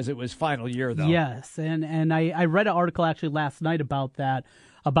didn't realize it was final year, though. Yes, and I read an article actually last night about that,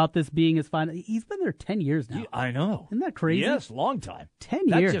 about this being his final. He's been there 10 years now. I know. Isn't that crazy? Yes, long time. 10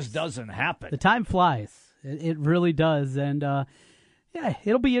 years. That just doesn't happen. The time flies. It really does. And, yeah,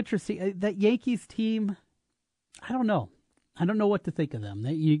 it'll be interesting. That Yankees team, I don't know. I don't know what to think of them.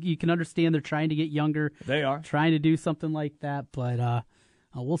 You can understand they're trying to get younger. They are. Trying to do something like that, but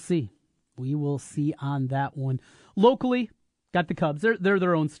we'll see. We will see on that one. Locally, got the Cubs. They're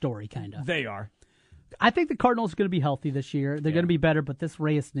their own story, kind of. They are. I think the Cardinals are going to be healthy this year. They're going to be better, but this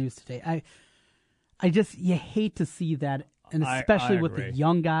Reyes news today, you hate to see that, and especially with the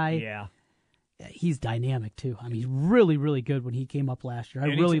young guy. Yeah. He's dynamic, too. I mean, he's really, really good when he came up last year. I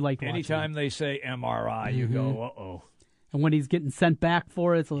really liked watching anytime him. They say MRI, you go, uh-oh. And when he's getting sent back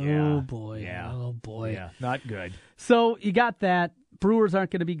for it, it's like, oh, boy. Yeah. Oh, boy. Yeah, not good. So you got that. Brewers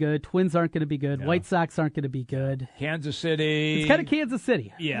aren't going to be good. Twins aren't going to be good. No. White Sox aren't going to be good. Kansas City. It's kind of Kansas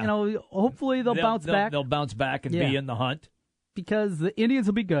City. Yeah. You know, hopefully they'll bounce back. They'll bounce back and be in the hunt. Because the Indians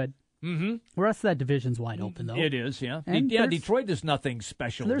will be good. Mm-hmm. The rest of that division's wide open, though. It is, yeah. And Detroit is nothing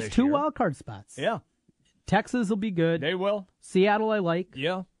special there's this 2 year. wild card spots. Yeah. Texas will be good. They will. Seattle I like.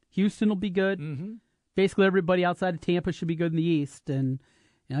 Yeah. Houston will be good. Mm-hmm. Basically everybody outside of Tampa should be good in the East. And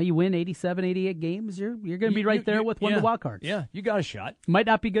you win 87, 88 games, you're going to be right there with one of the wild cards. Yeah, you got a shot. Might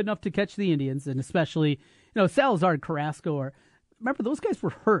not be good enough to catch the Indians, and especially, Salazar and Carrasco remember, those guys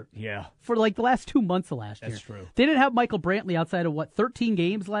were hurt. Yeah. For like the last 2 months of last year. That's true. They didn't have Michael Brantley outside of 13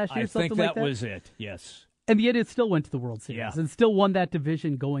 games last year, something like that? I think that was it, yes. And the Indians still went to the World Series and still won that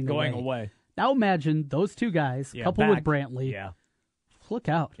division going away. Now imagine those 2 guys, coupled with Brantley. Yeah. Look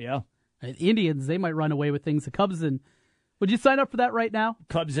out. Yeah. The Indians, they might run away with things. The Cubs, would you sign up for that right now?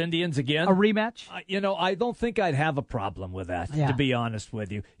 Cubs Indians again? A rematch? I don't think I'd have a problem with that, to be honest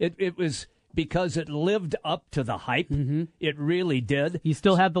with you. It was because it lived up to the hype. Mm-hmm. It really did. You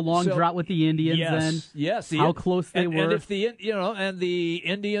still had the long drought with the Indians. Yes. How close they were. And if the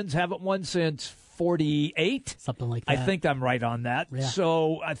Indians haven't won since 48, something like that. I think I'm right on that. Yeah.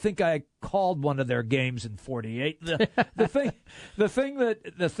 So I think I called one of their games in 48. The thing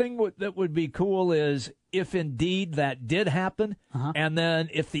that would be cool is if indeed that did happen, and then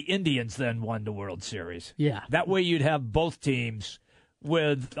if the Indians then won the World Series. Yeah. That way you'd have both teams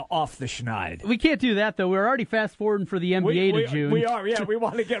with off the schneid. We can't do that, though. We're already fast-forwarding for the NBA to June. We are, yeah. We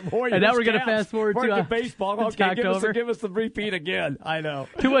want to get more. And now we're going to fast-forward to baseball. Okay, give us the repeat again. I know.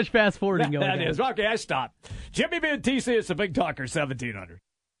 Too much fast-forwarding going on. That is. Okay, I stopped. Jimmy B and TC is the Big Talker, 1700.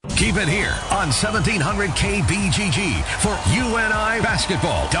 Keep it here on 1700 KBGG for UNI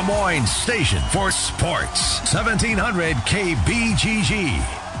Basketball, Des Moines Station for Sports. 1700 KBGG.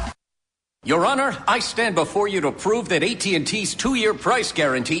 Your Honor, I stand before you to prove that AT&T's 2-year price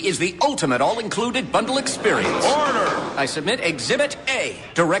guarantee is the ultimate all-included bundle experience. Order! I submit Exhibit A,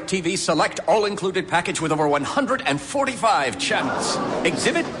 DirecTV Select all-included package with over 145 channels.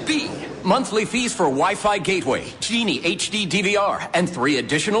 Exhibit B, monthly fees for Wi-Fi gateway, Genie HD DVR, and 3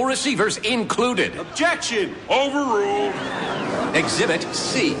 additional receivers included. Objection! Overruled. Exhibit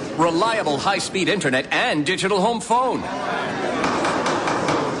C, reliable high-speed internet and digital home phone.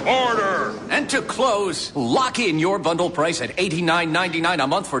 Order! And to close, lock in your bundle price at $89.99 a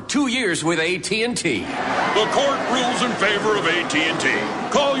month for 2 years with AT&T. The court rules in favor of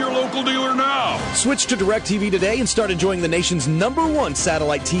AT&T. Call your local dealer now. Switch to DirecTV today and start enjoying the nation's #1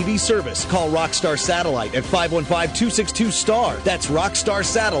 satellite TV service. Call Rockstar Satellite at 515-262-STAR. That's Rockstar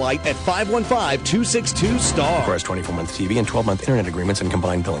Satellite at 515-262-STAR. Requires 24-month TV and 12-month internet agreements and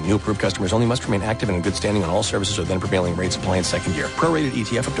combined billing. New approved customers only must remain active and in good standing on all services or then prevailing rates apply in second year. Prorated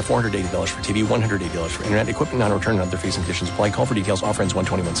ETF up to $480 for TV, $180 for internet, equipment non-return, and other fees and conditions apply. Call for details. Offer ends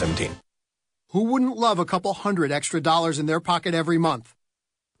 1/21/17. Who wouldn't love a couple $100 extra in their pocket every month?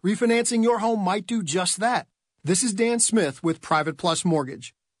 Refinancing your home might do just that. This is Dan Smith with Private Plus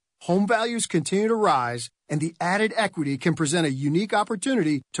Mortgage. Home values continue to rise, and the added equity can present a unique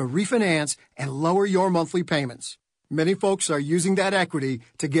opportunity to refinance and lower your monthly payments. Many folks are using that equity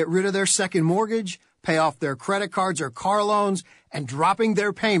to get rid of their second mortgage, pay off their credit cards or car loans, and dropping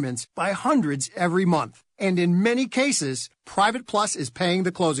their payments by hundreds every month. And in many cases, Private Plus is paying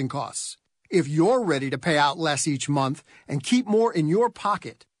the closing costs. If you're ready to pay out less each month and keep more in your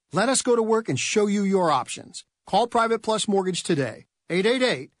pocket, let us go to work and show you your options. Call Private Plus Mortgage today.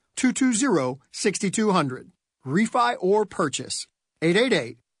 888-220-6200. Refi or purchase.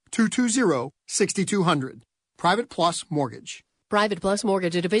 888-220-6200. Private Plus Mortgage. Private Plus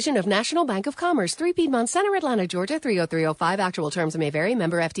Mortgage, a division of National Bank of Commerce, 3 Piedmont Center, Atlanta, Georgia, 30305. Actual terms may vary.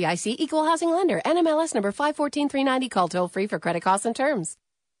 Member FDIC, Equal Housing Lender, NMLS number 514390. Call toll free for credit costs and terms.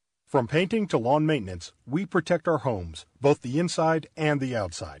 From painting to lawn maintenance, we protect our homes, both the inside and the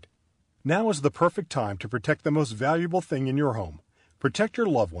outside. Now is the perfect time to protect the most valuable thing in your home. Protect your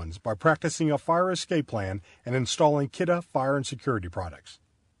loved ones by practicing a fire escape plan and installing Kidde fire and security products.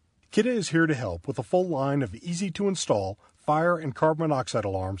 Kidde is here to help with a full line of easy-to-install fire and carbon monoxide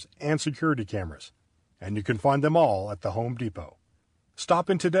alarms and security cameras. And you can find them all at the Home Depot. Stop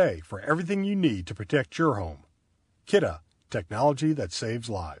in today for everything you need to protect your home. Kidde, technology that saves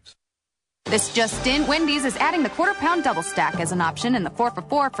lives. This just in, Wendy's is adding the quarter-pound double stack as an option in the 4 for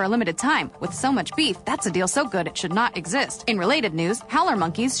 $4 for a limited time. With so much beef, that's a deal so good it should not exist. In related news, howler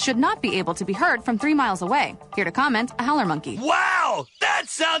monkeys should not be able to be heard from 3 miles away. Here to comment, a howler monkey. Wow! That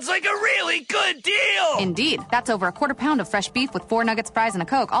sounds like a really good deal! Indeed. That's over a quarter-pound of fresh beef with 4 nuggets, fries, and a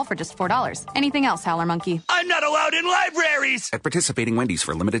Coke, all for just $4. Anything else, howler monkey? I'm not allowed in libraries! At participating Wendy's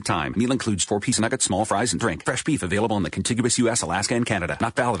for a limited time, meal includes 4-piece nuggets, small fries, and drink. Fresh beef available in the contiguous U.S., Alaska, and Canada.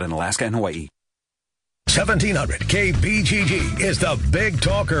 Not valid in Alaska and Hawaii. 1700 KBGG is the big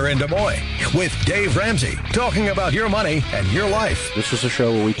talker in Des Moines with Dave Ramsey talking about your money and your life. This is a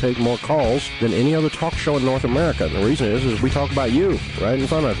show where we take more calls than any other talk show in North America. And the reason is we talk about you right in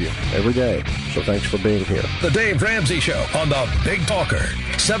front of you every day. So thanks for being here. The Dave Ramsey Show on the Big Talker,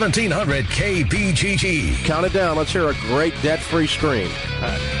 1700 KBGG. Count it down. Let's hear a great debt-free scream.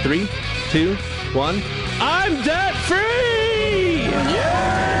 3, 2, 1. I'm debt-free!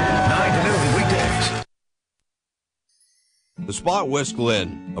 Yeah! 9 to noon weekdays. The Spa at West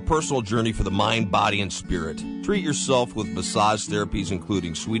Glen, a personal journey for the mind, body, and spirit. Treat yourself with massage therapies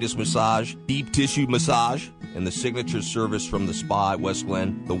including Swedish massage, deep tissue massage, and the signature service from the Spa at West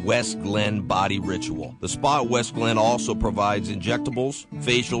Glen, the West Glen Body Ritual. The Spa at West Glen also provides injectables,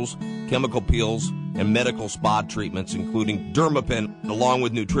 facials, chemical peels, and medical spa treatments including Dermapen, along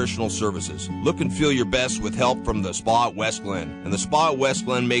with nutritional services. Look and feel your best with help from the Spa at West Glen. And the Spa at West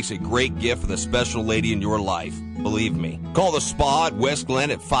Glen makes a great gift for the special lady in your life. Believe me. Call the Spa at West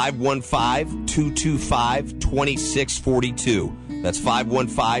Glen at 515-225-2642. That's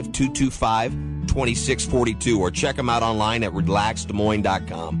 515-225-2642. Or check them out online at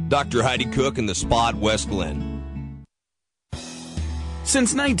relaxdesmoines.com. Dr. Heidi Cook and the Spa at West Glen.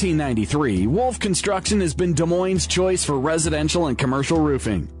 Since 1993, Wolf Construction has been Des Moines' choice for residential and commercial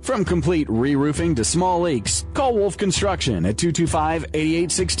roofing. From complete re-roofing to small leaks, call Wolf Construction at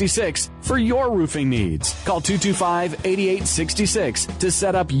 225-8866 for your roofing needs. Call 225-8866 to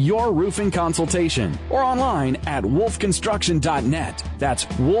set up your roofing consultation or online at wolfconstruction.net. That's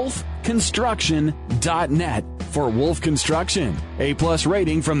wolfconstruction.net for Wolf Construction. A+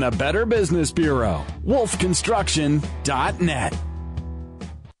 rating from the Better Business Bureau. wolfconstruction.net.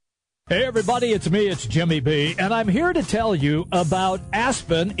 Hey everybody, it's me, it's Jimmy B, and I'm here to tell you about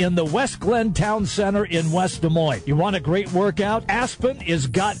Aspen in the West Glen Town Center in West Des Moines. You want a great workout? Aspen has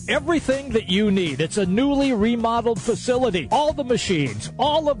got everything that you need. It's a newly remodeled facility. All the machines,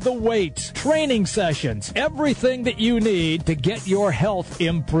 all of the weights, training sessions, everything that you need to get your health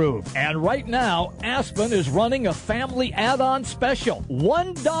improved. And right now, Aspen is running a family add-on special.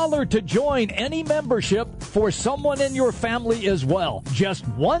 $1 to join any membership for someone in your family as well. Just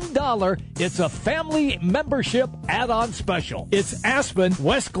 $1. It's a family membership add-on special. It's Aspen,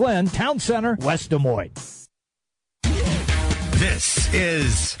 West Glen, Town Center, West Des Moines. This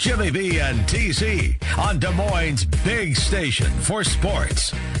is Jimmy B and TC on Des Moines' big station for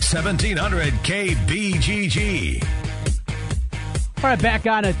sports, 1700 KBGG. All right, back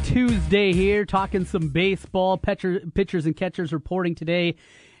on a Tuesday here, talking some baseball. Pitchers and catchers reporting today.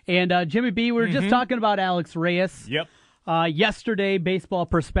 And Jimmy B, we were just talking about Alex Reyes. Yep. Yesterday, Baseball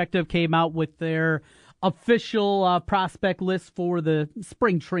Prospective came out with their official prospect list for the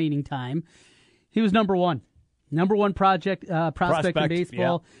spring training time. He was number one prospect in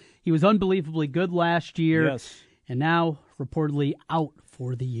baseball. Yeah. He was unbelievably good last year, and now reportedly out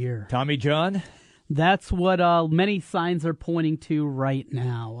for the year. Tommy John? That's what many signs are pointing to right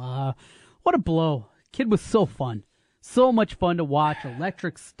now. What a blow. Kid was so fun. So much fun to watch.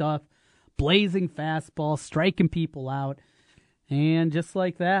 Electric stuff. Blazing fastball, striking people out. And just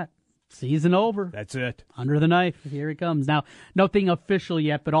like that, season over. That's it. Under the knife. Here it comes. Now, nothing official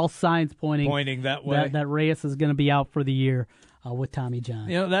yet, but all signs pointing that way. That Reyes is going to be out for the year with Tommy John.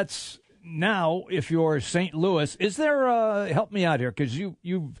 You know, that's now, if you're St. Louis, is there, help me out here, because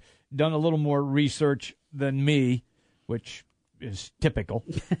you've done a little more research than me, which is typical.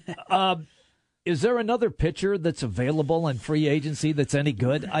 Is there another pitcher that's available in free agency that's any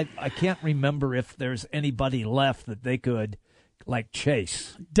good? I can't remember if there's anybody left that they could, like,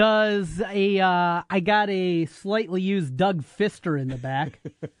 chase. I got a slightly used Doug Fister in the back.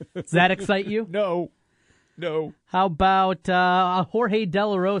 Does that excite you? No. How about Jorge De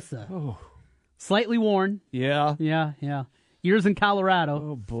La Rosa? Oh. Slightly worn. Yeah. Years in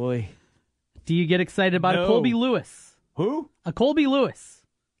Colorado. Oh, boy. Do you get excited about a Colby Lewis? Who? A Colby Lewis.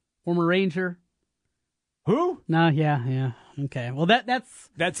 Former Ranger. Who? No, yeah. Okay. Well, that's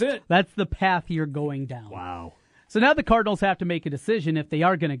it. That's the path you're going down. Wow. So now the Cardinals have to make a decision if they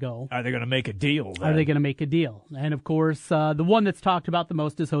are going to go. Are they going to make a deal? Then? Are they going to make a deal? And, of course, the one that's talked about the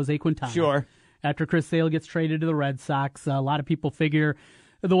most is Jose Quintana. Sure. After Chris Sale gets traded to the Red Sox, a lot of people figure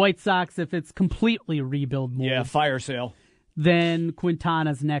the White Sox, if it's completely rebuild mode. Yeah, fire sale. Then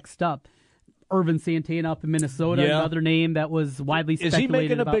Quintana's next up. Irvin Santana up in Minnesota, another name that was widely speculated. Is he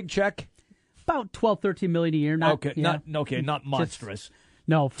making a about. big check? About $12-13 million a year. Not monstrous.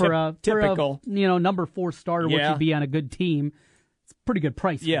 No, for typical. For a, number 4 starter, which would be on a good team, it's a pretty good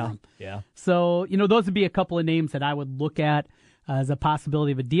price for him. Yeah. So, those would be a couple of names that I would look at as a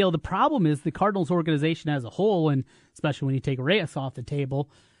possibility of a deal. The problem is the Cardinals organization as a whole, and especially when you take Reyes off the table,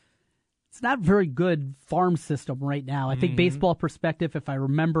 it's not a very good farm system right now. I think baseball perspective, if I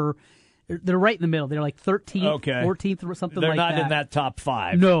remember, they're right in the middle. They're like 13th, 14th, or something like that. They're not in that top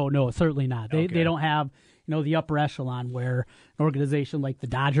 5. No, certainly not. They don't have the upper echelon where an organization like the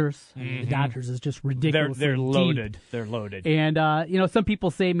Dodgers, the Dodgers is just ridiculous. They're loaded. Deep. They're loaded. And some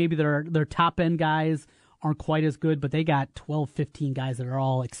people say maybe their top end guys aren't quite as good, but they got 12, 15 guys that are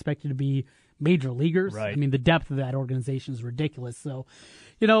all expected to be major leaguers. Right. I mean, the depth of that organization is ridiculous. So,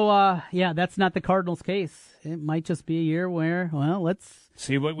 that's not the Cardinals' case. It might just be a year where, let's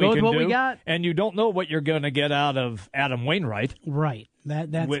see what we can do. We got. And you don't know what you're going to get out of Adam Wainwright. Right.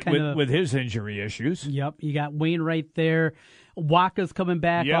 That's with his injury issues. Yep. You got Wainwright there. Waka's coming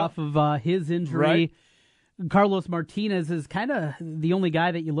back off of his injury. Right. Carlos Martinez is kind of the only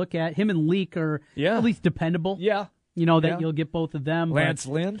guy that you look at. Him and Leak are at least dependable. Yeah. You'll get both of them. Lance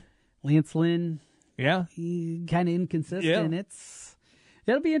Lynn. Yeah. Kind of inconsistent. Yeah.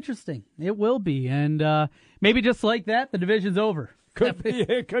 It'll be interesting. It will be. And maybe just like that, the division's over. Could be.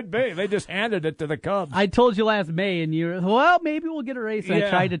 It could be. They just handed it to the Cubs. I told you last May, and you're, maybe we'll get a race. I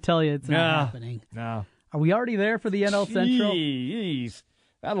tried to tell you it's not happening. No. Are we already there for the NL Central? Jeez.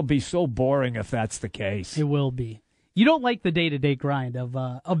 That'll be so boring if that's the case. It will be. You don't like the day-to-day grind of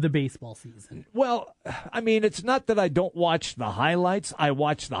the baseball season. Well, I mean, it's not that I don't watch the highlights. I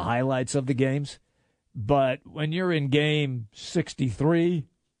watch the highlights of the games. But when you're in game 63,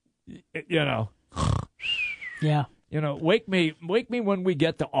 Yeah. Wake me when we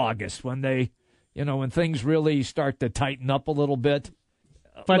get to August, when they, when things really start to tighten up a little bit.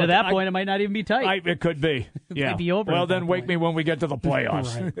 But at that point, it might not even be tight. It could be. It might be over. Well, then wake me when we get to the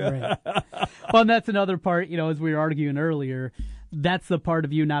playoffs. Right. Well, and that's another part, as we were arguing earlier, that's the part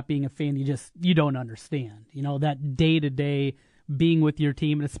of you not being a fan you don't understand. That day-to-day being with your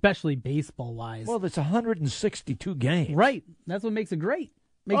team, and especially baseball-wise. Well, it's 162 games. Right. That's what makes it great.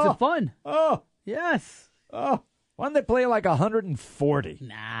 Makes it fun. Oh. Yes. Oh. Why don't they play like 140?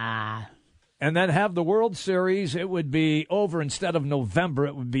 Nah. And then have the World Series, it would be over instead of November,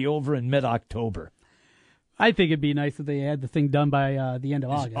 it would be over in mid-October. I think it'd be nice if they had the thing done by the end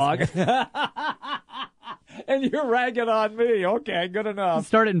of August. And you're ragging on me. Okay, good enough.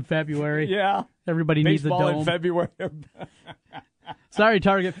 Start it in February. Yeah. Everybody needs a dome. Baseball in February. Sorry,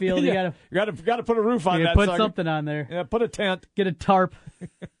 Target Field. You gotta put a roof on that. Put something on there. Yeah, put a tent. Get a tarp.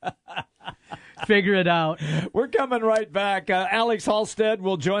 Figure it out. We're coming right back. Alex Halstead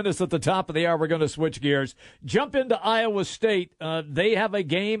will join us at the top of the hour. We're going to switch gears. Jump into Iowa State. They have a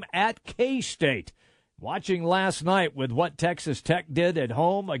game at K-State. Watching last night with what Texas Tech did at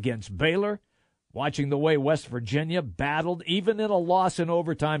home against Baylor. Watching the way West Virginia battled, even in a loss in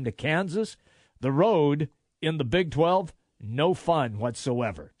overtime to Kansas. The road in the Big 12, no fun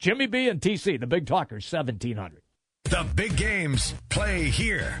whatsoever. Jimmy B and TC, the Big Talkers, 1700. The big games play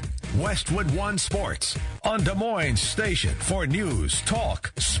here. Westwood One Sports on Des Moines Station for news,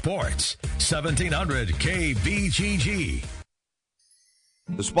 talk, sports. 1700 KBGG.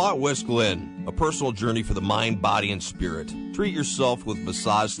 The Spa at West Glen, a personal journey for the mind, body, and spirit. Treat yourself with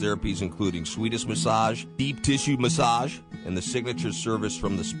massage therapies including Swedish massage, deep tissue massage, and the signature service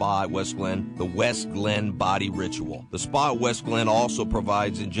from the Spa at West Glen, the West Glen Body Ritual. The Spa at West Glen also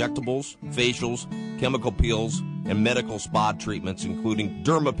provides injectables, facials, chemical peels, and medical spa treatments including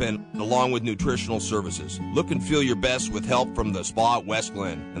Dermapen, along with nutritional services. Look and feel your best with help from the Spa at West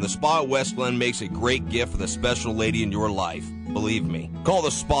Glen. And the Spa at West Glen makes a great gift for the special lady in your life. Believe me. Call the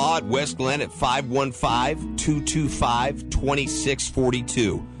Spa at West Glen at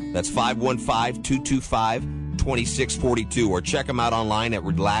 515-225-2642. That's 515-225-2642. Or check them out online at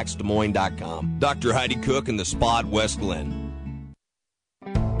relaxdesmoines.com. Dr. Heidi Cook and the Spa at West Glen.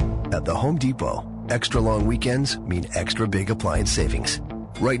 At the Home Depot, extra long weekends mean extra big appliance savings.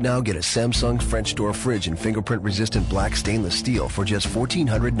 Right now, get a Samsung French door fridge in fingerprint-resistant black stainless steel for just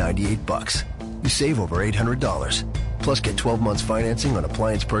 $1,498. You save over $800. Plus, get 12 months financing on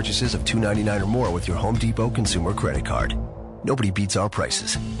appliance purchases of $299 or more with your Home Depot consumer credit card. Nobody beats our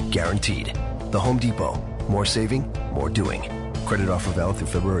prices. Guaranteed. The Home Depot. More saving, more doing. Credit offer valid through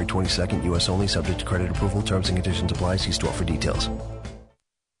February 22nd, U.S. only, subject to credit approval. Terms and conditions apply. See store for details.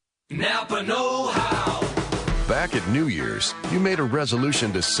 Napa know-how. Back at New Year's, you made a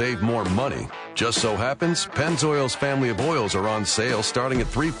resolution to save more money. Just so happens, Pennzoil's family of oils are on sale starting at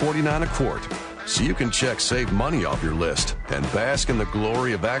 $3.49 a quart. So you can check Save Money off your list and bask in the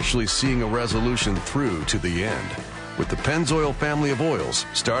glory of actually seeing a resolution through to the end. With the Pennzoil family of oils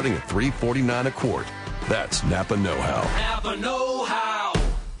starting at $3.49 a quart. That's Napa Know-How. Napa know-how.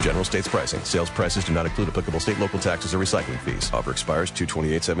 General states pricing. Sales prices do not include applicable state, local taxes, or recycling fees. Offer expires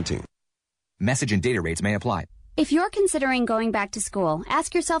 2/28/17. Message and data rates may apply. If you're considering going back to school,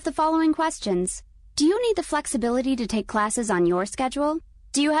 ask yourself the following questions. Do you need the flexibility to take classes on your schedule?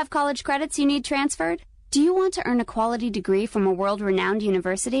 Do you have college credits you need transferred? Do you want to earn a quality degree from a world-renowned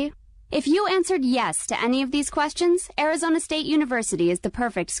university? If you answered yes to any of these questions, Arizona State University is the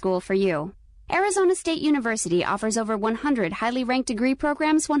perfect school for you. Arizona State University offers over 100 highly ranked degree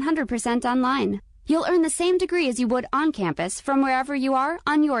programs 100% online. You'll earn the same degree as you would on campus from wherever you are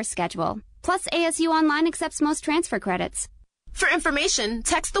on your schedule. Plus, ASU Online accepts most transfer credits. For information,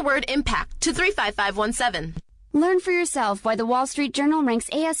 text the word IMPACT to 35517. Learn for yourself why the Wall Street Journal ranks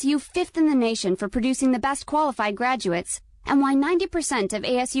ASU 5th in the nation for producing the best qualified graduates, and why 90% of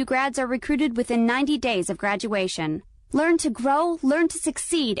ASU grads are recruited within 90 days of graduation. Learn to grow, learn to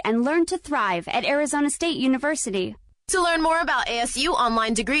succeed, and learn to thrive at Arizona State University. To learn more about ASU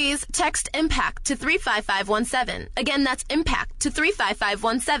online degrees, text IMPACT to 35517. Again, that's IMPACT to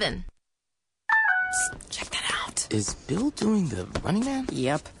 35517. Check that out. Is Bill doing the Running Man?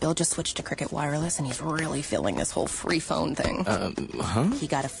 Yep. Bill just switched to Cricket Wireless, and he's really feeling this whole free phone thing. He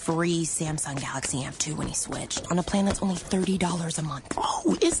got a free Samsung Galaxy M2 when he switched, on a plan that's only $30 a month.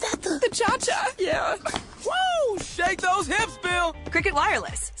 Oh, is that the Cha-Cha? Yeah. Woo! Shake those hips, Bill! Cricket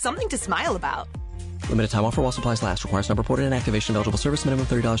Wireless. Something to smile about. Limited time offer while supplies last. Requires number ported and activation of eligible service. Minimum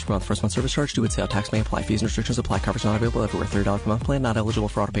 $30 per month. First month service charge due with sale. Tax may apply. Fees and restrictions apply. Coverage not available everywhere. $30 per month plan. Not eligible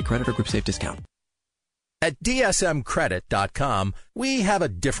for auto pay credit or group safe discount. At DSMCredit.com, we have a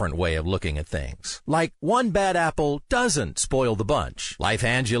different way of looking at things. Like, one bad apple doesn't spoil the bunch. Life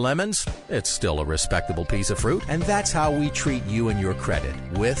hands you lemons, it's still a respectable piece of fruit, and that's how we treat you and your credit,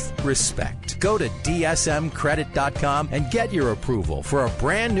 with respect. Go to DSMCredit.com and get your approval for a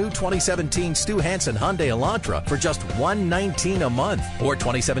brand new 2017 Stu Hansen Hyundai Elantra for just $119 a month, or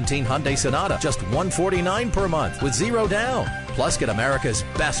 2017 Hyundai Sonata, just $149 per month with zero down. Plus, get America's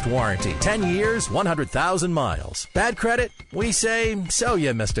best warranty. 10 years, 100,000 miles. Bad credit? We say, so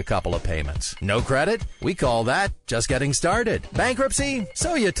you missed a couple of payments. No credit? We call that just getting started. Bankruptcy?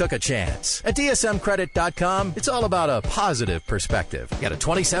 So you took a chance. At DSMCredit.com, it's all about a positive perspective. Get a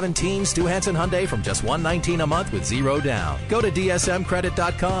 2017 Stu Hansen Hyundai from just $119 a month with zero down. Go to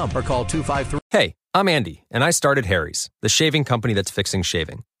DSMCredit.com or call 253. Hey, I'm Andy, and I started Harry's, the shaving company that's fixing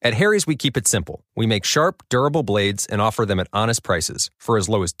shaving. At Harry's, we keep it simple. We make sharp, durable blades and offer them at honest prices for as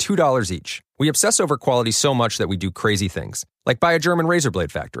low as $2 each. We obsess over quality so much that we do crazy things, like buy a German razor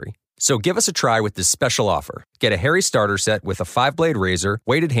blade factory. So give us a try with this special offer. Get a Harry starter set with a 5-blade razor,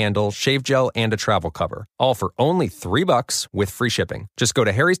 weighted handle, shave gel, and a travel cover. All for only $3 with free shipping. Just go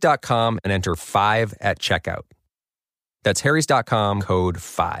to harrys.com and enter 5 at checkout. That's harrys.com, code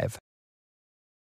 5.